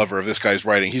as a lover of this guy's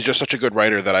writing, he's just such a good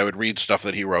writer that I would read stuff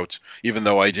that he wrote, even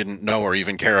though I didn't know or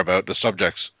even care about the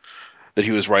subjects that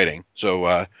he was writing.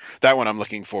 So that one I'm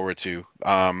looking forward to.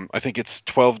 I think it's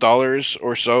 $12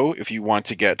 or so if you want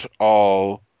to get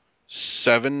all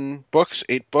 8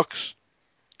 books,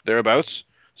 thereabouts.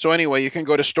 So anyway, you can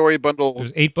go to Story Bundle.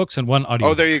 There's 8 books and 1 audio.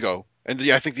 Oh, there you go. And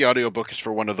I think the audiobook is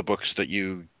for one of the books that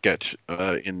you get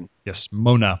in. Yes,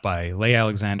 Mona by Leigh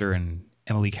Alexander and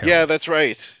Emily Carroll. Yeah, that's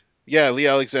right. Yeah, Lee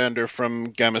Alexander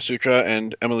from Gamma Sutra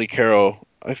and Emily Carroll.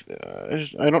 I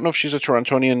don't know if she's a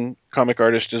Torontonian comic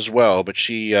artist as well, but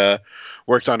she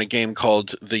worked on a game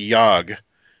called The Yog,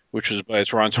 which was by a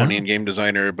Torontonian game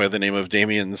designer by the name of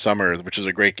Damian Summers, which is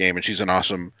a great game, and she's an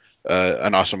awesome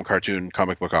cartoon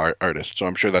comic book artist. So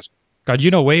I'm sure that's... God,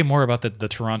 you know way more about the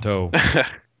Toronto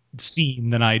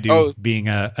scene than I do, being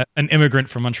an immigrant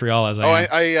from Montreal as I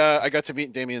am. I got to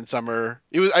meet Damian Summer.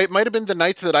 It might have been the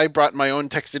night that I brought my own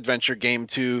text adventure game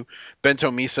to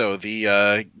Bento Miso,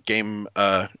 the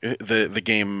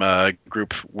game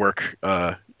group work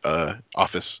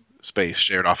office space,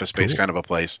 shared office space kind of a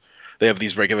place. They have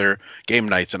these regular game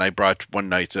nights, and I brought one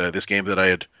night this game that I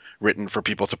had written for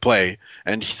people to play,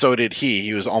 and so did he.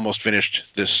 He was almost finished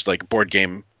this like board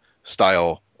game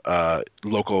style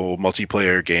local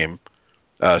multiplayer game.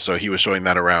 So he was showing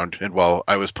that around, and while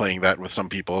I was playing that with some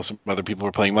people, some other people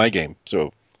were playing my game.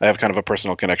 So I have kind of a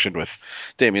personal connection with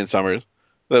Damian Summers.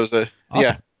 That was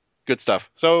Awesome. good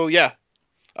stuff. So yeah,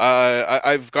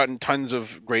 I've gotten tons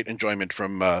of great enjoyment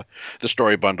from the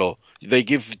story bundle. They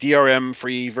give DRM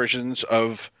free versions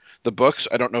of the books.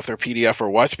 I don't know if they're PDF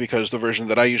or what, because the version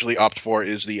that I usually opt for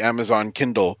is the Amazon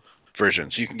Kindle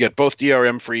version. So you can get both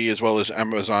DRM free as well as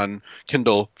Amazon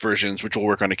Kindle versions, which will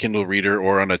work on a Kindle reader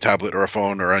or on a tablet or a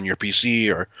phone or on your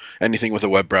PC or anything with a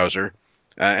web browser.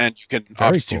 And you can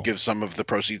opt to give some of the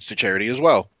proceeds to charity as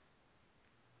well.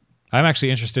 I'm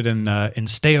actually interested in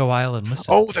Stay a While and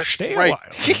Listen. Oh, that's Stay right. a While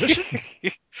and Listen.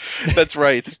 That's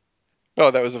right. Oh,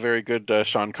 that was a very good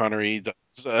Sean Connery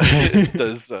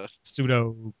does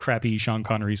pseudo crappy Sean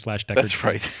Connery / Deckard. That's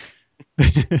right.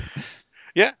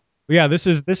 Yeah. Yeah, this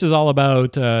is all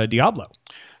about Diablo.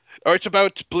 Or it's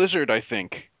about Blizzard, I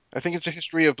think. I think it's a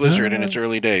history of Blizzard in its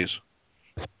early days.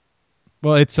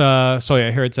 Well, it's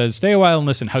here it says, Stay a While and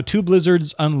Listen, how 2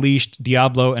 Blizzards unleashed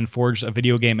Diablo and forged a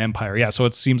video game empire. Yeah, so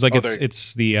it seems like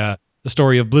it's the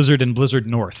story of Blizzard and Blizzard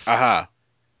North. Aha.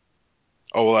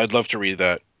 Oh, well, I'd love to read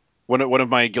that. One of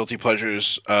my guilty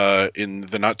pleasures in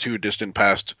the not too distant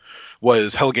past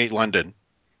was Hellgate London,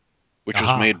 which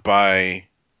was made by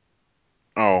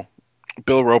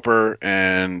Bill Roper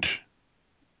and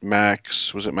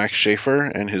Max Schaefer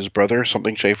and his brother,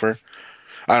 something Schaefer.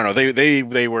 I don't know.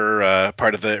 They were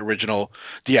part of the original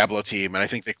Diablo team, and I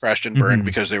think they crashed and burned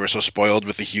because they were so spoiled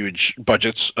with the huge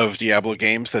budgets of Diablo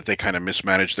games that they kind of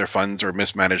mismanaged their funds or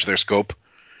mismanaged their scope.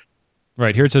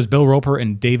 Right, here it says Bill Roper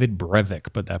and David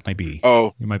Brevik, but that might be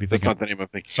you might be thinking that's not the name I'm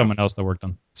thinking. Someone else that worked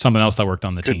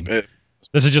on the team.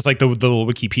 This is just like the little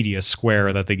Wikipedia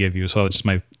square that they give you, so it just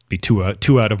might be two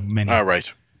out of many. All right.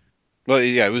 Well,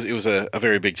 yeah, it was a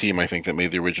very big team, I think, that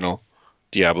made the original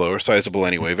Diablo, or sizable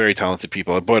anyway. Very talented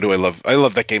people. Boy, do I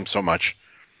love that game so much.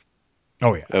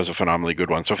 Oh yeah. That was a phenomenally good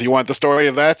one. So if you want the story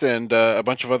of that and a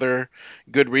bunch of other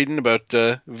good reading about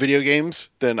video games,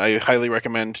 then I highly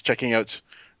recommend checking out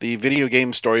the Video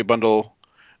Game Story Bundle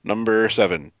number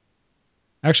 7.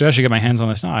 Actually, I should get my hands on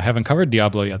this now. I haven't covered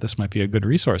Diablo yet. This might be a good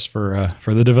resource for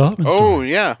the development story. Oh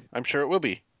yeah, I'm sure it will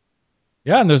be.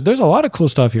 Yeah, and there's a lot of cool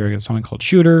stuff here. There's something called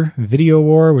Shooter, Video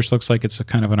War, which looks like it's a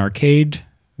kind of an arcade.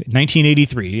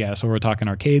 1983, yeah, so we're talking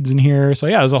arcades in here. So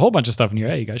yeah, there's a whole bunch of stuff in here.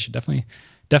 Hey, you guys should definitely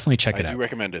check it out. I do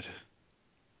recommend it.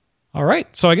 All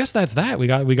right, so I guess that's that. We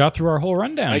got through our whole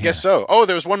rundown. I guess so. Oh,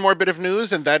 there was one more bit of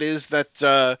news, and that is that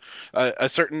a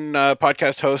certain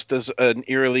podcast host does an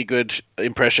eerily good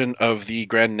impression of the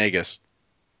Grand Negus.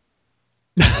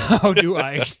 How do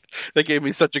I? That gave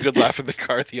me such a good laugh in the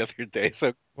car the other day.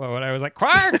 So, well, when I was like,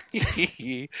 "Quack!"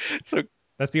 So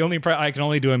that's the only I can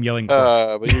only do him yelling.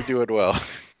 But you do it well.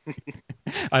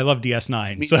 I love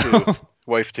DS9. Me so. too.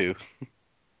 Wife too.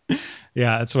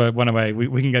 Yeah, that's what one of my.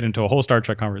 We can get into a whole Star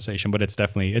Trek conversation, but it's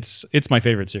definitely it's my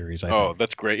favorite series. I think.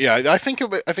 That's great. Yeah, I think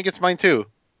it's mine too.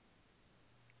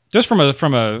 Just from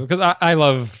a because I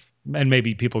love, and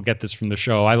maybe people get this from the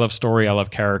show. I love story. I love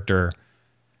character,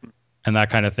 and that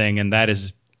kind of thing. And that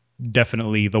is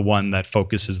definitely the one that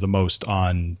focuses the most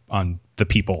on the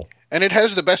people. And it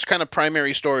has the best kind of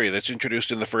primary story that's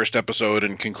introduced in the first episode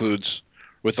and concludes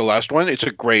with the last one. It's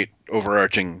a great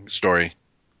overarching story.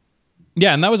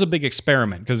 Yeah, and that was a big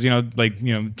experiment because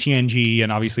TNG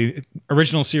and obviously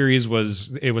original series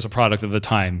was a product of the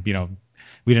time.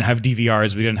 We didn't have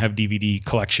DVRs, we didn't have DVD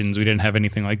collections, we didn't have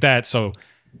anything like that. So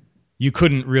you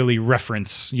couldn't really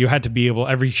reference. You had to be able.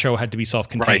 Every show had to be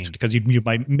self-contained because you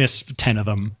might miss 10 of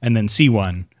them and then see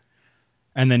one.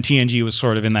 And then TNG was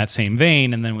sort of in that same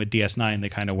vein. And then with DS9, they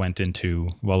kind of went into,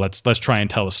 well, let's try and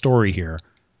tell a story here.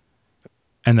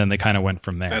 And then they kind of went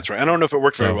from there. That's right. I don't know if it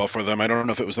worked very well for them. I don't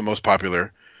know if it was the most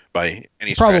popular by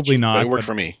any stretch. Probably not. But it worked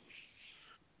for me.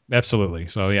 Absolutely.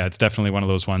 So yeah, it's definitely one of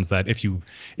those ones that if you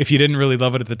didn't really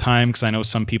love it at the time, because I know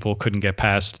some people couldn't get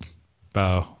past,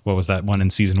 what was that one in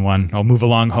season 1? I'll Move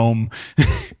Along Home.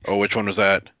 Oh, which one was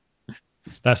that?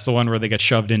 That's the one where they get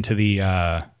shoved into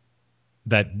the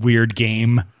that weird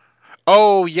game.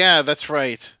 Oh yeah, that's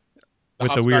right.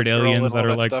 With the weird aliens that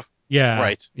are like stuff. Yeah,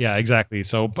 right. Yeah, exactly.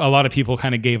 So a lot of people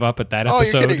kind of gave up at that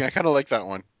episode. Oh, you're kidding. I kind of like that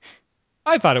one.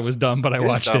 I thought it was dumb, but I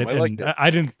watched it. I liked it. I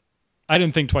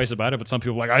didn't think twice about it, but some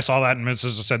people were like, I saw that and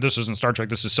Mrs. said, this isn't Star Trek,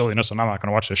 this is silliness, and I'm not going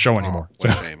to watch this show anymore.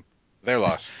 What a shame. They're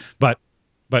lost. But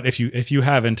if you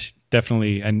haven't,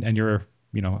 definitely, and you're,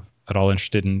 at all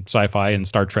interested in sci-fi and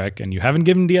Star Trek, and you haven't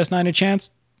given DS9 a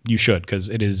chance, you should, because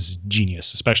it is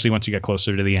genius, especially once you get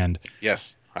closer to the end.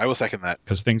 Yes. I will second that.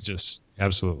 Because things just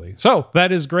absolutely. So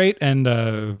that is great. And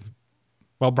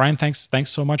well, Brian, thanks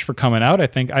so much for coming out. I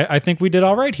think we did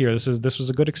all right here. This was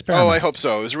a good experiment. Oh, I hope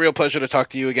so. It was a real pleasure to talk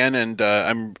to you again, and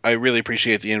I really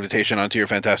appreciate the invitation onto your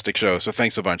fantastic show. So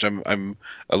thanks a bunch. I'm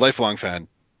a lifelong fan.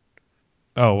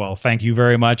 Oh, well, thank you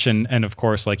very much. And of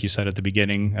course, like you said at the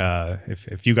beginning,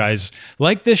 if you guys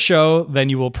like this show, then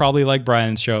you will probably like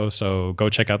Brian's show. So go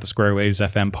check out the Square Waves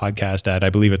FM podcast at, I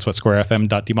believe it's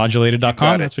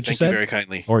squarefm.demodulated.com. That's what you said. Thank you very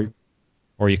kindly.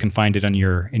 Or you can find it in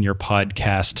your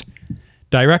podcast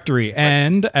directory.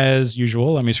 And as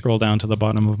usual, let me scroll down to the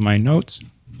bottom of my notes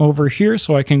over here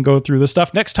so I can go through the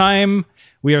stuff. Next time,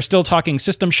 we are still talking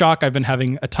System Shock. I've been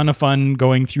having a ton of fun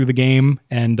going through the game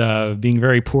and being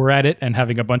very poor at it and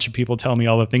having a bunch of people tell me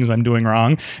all the things I'm doing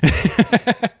wrong.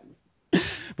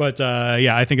 But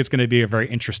yeah, I think it's going to be a very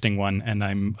interesting one, and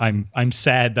I'm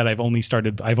sad that I've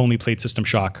only played System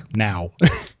Shock now.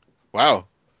 Wow.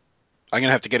 I'm going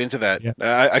to have to get into that. Yeah.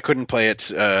 I couldn't play it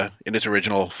in its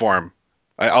original form.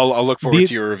 I'll look forward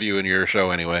to your review and your show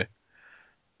anyway.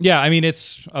 Yeah, I mean,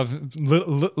 it's a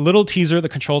little teaser. The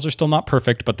controls are still not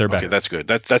perfect, but they're better. Okay, that's good.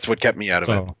 That's what kept me out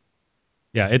of it.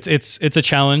 Yeah, it's a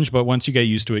challenge, but once you get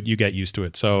used to it, you get used to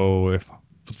it. So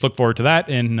let's look forward to that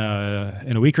in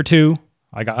a week or two.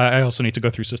 I also need to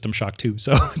go through System Shock too,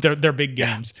 so they're big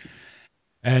games.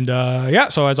 And yeah,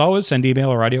 so as always, send email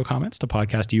or audio comments to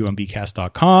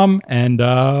podcast@umbcast.com. And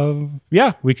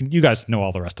yeah, you guys know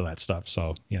all the rest of that stuff.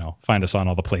 So, find us on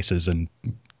all the places and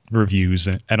reviews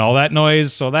and all that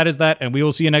noise. So that is that. And we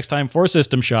will see you next time for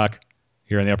System Shock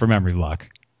here in the Upper Memory Block.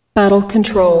 Battle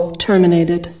control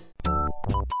terminated.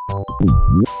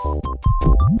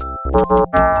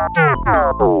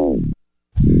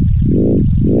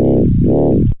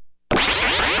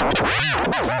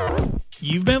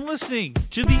 You've been listening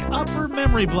to the Upper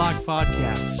Memory Block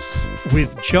Podcasts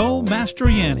with Joe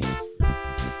Mastroianni.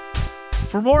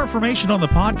 For more information on the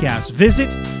podcast, visit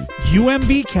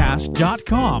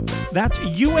UMBcast.com. That's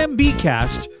UMBcast.com.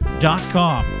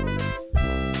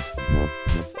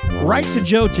 Write to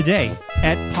Joe today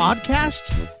at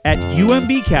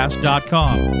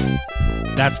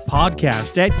podcast@umbcast.com. That's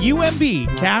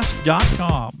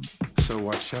podcast@umbcast.com. So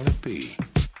what shall it be?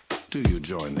 Do you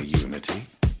join the unity,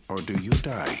 or do you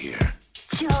die here?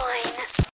 Join.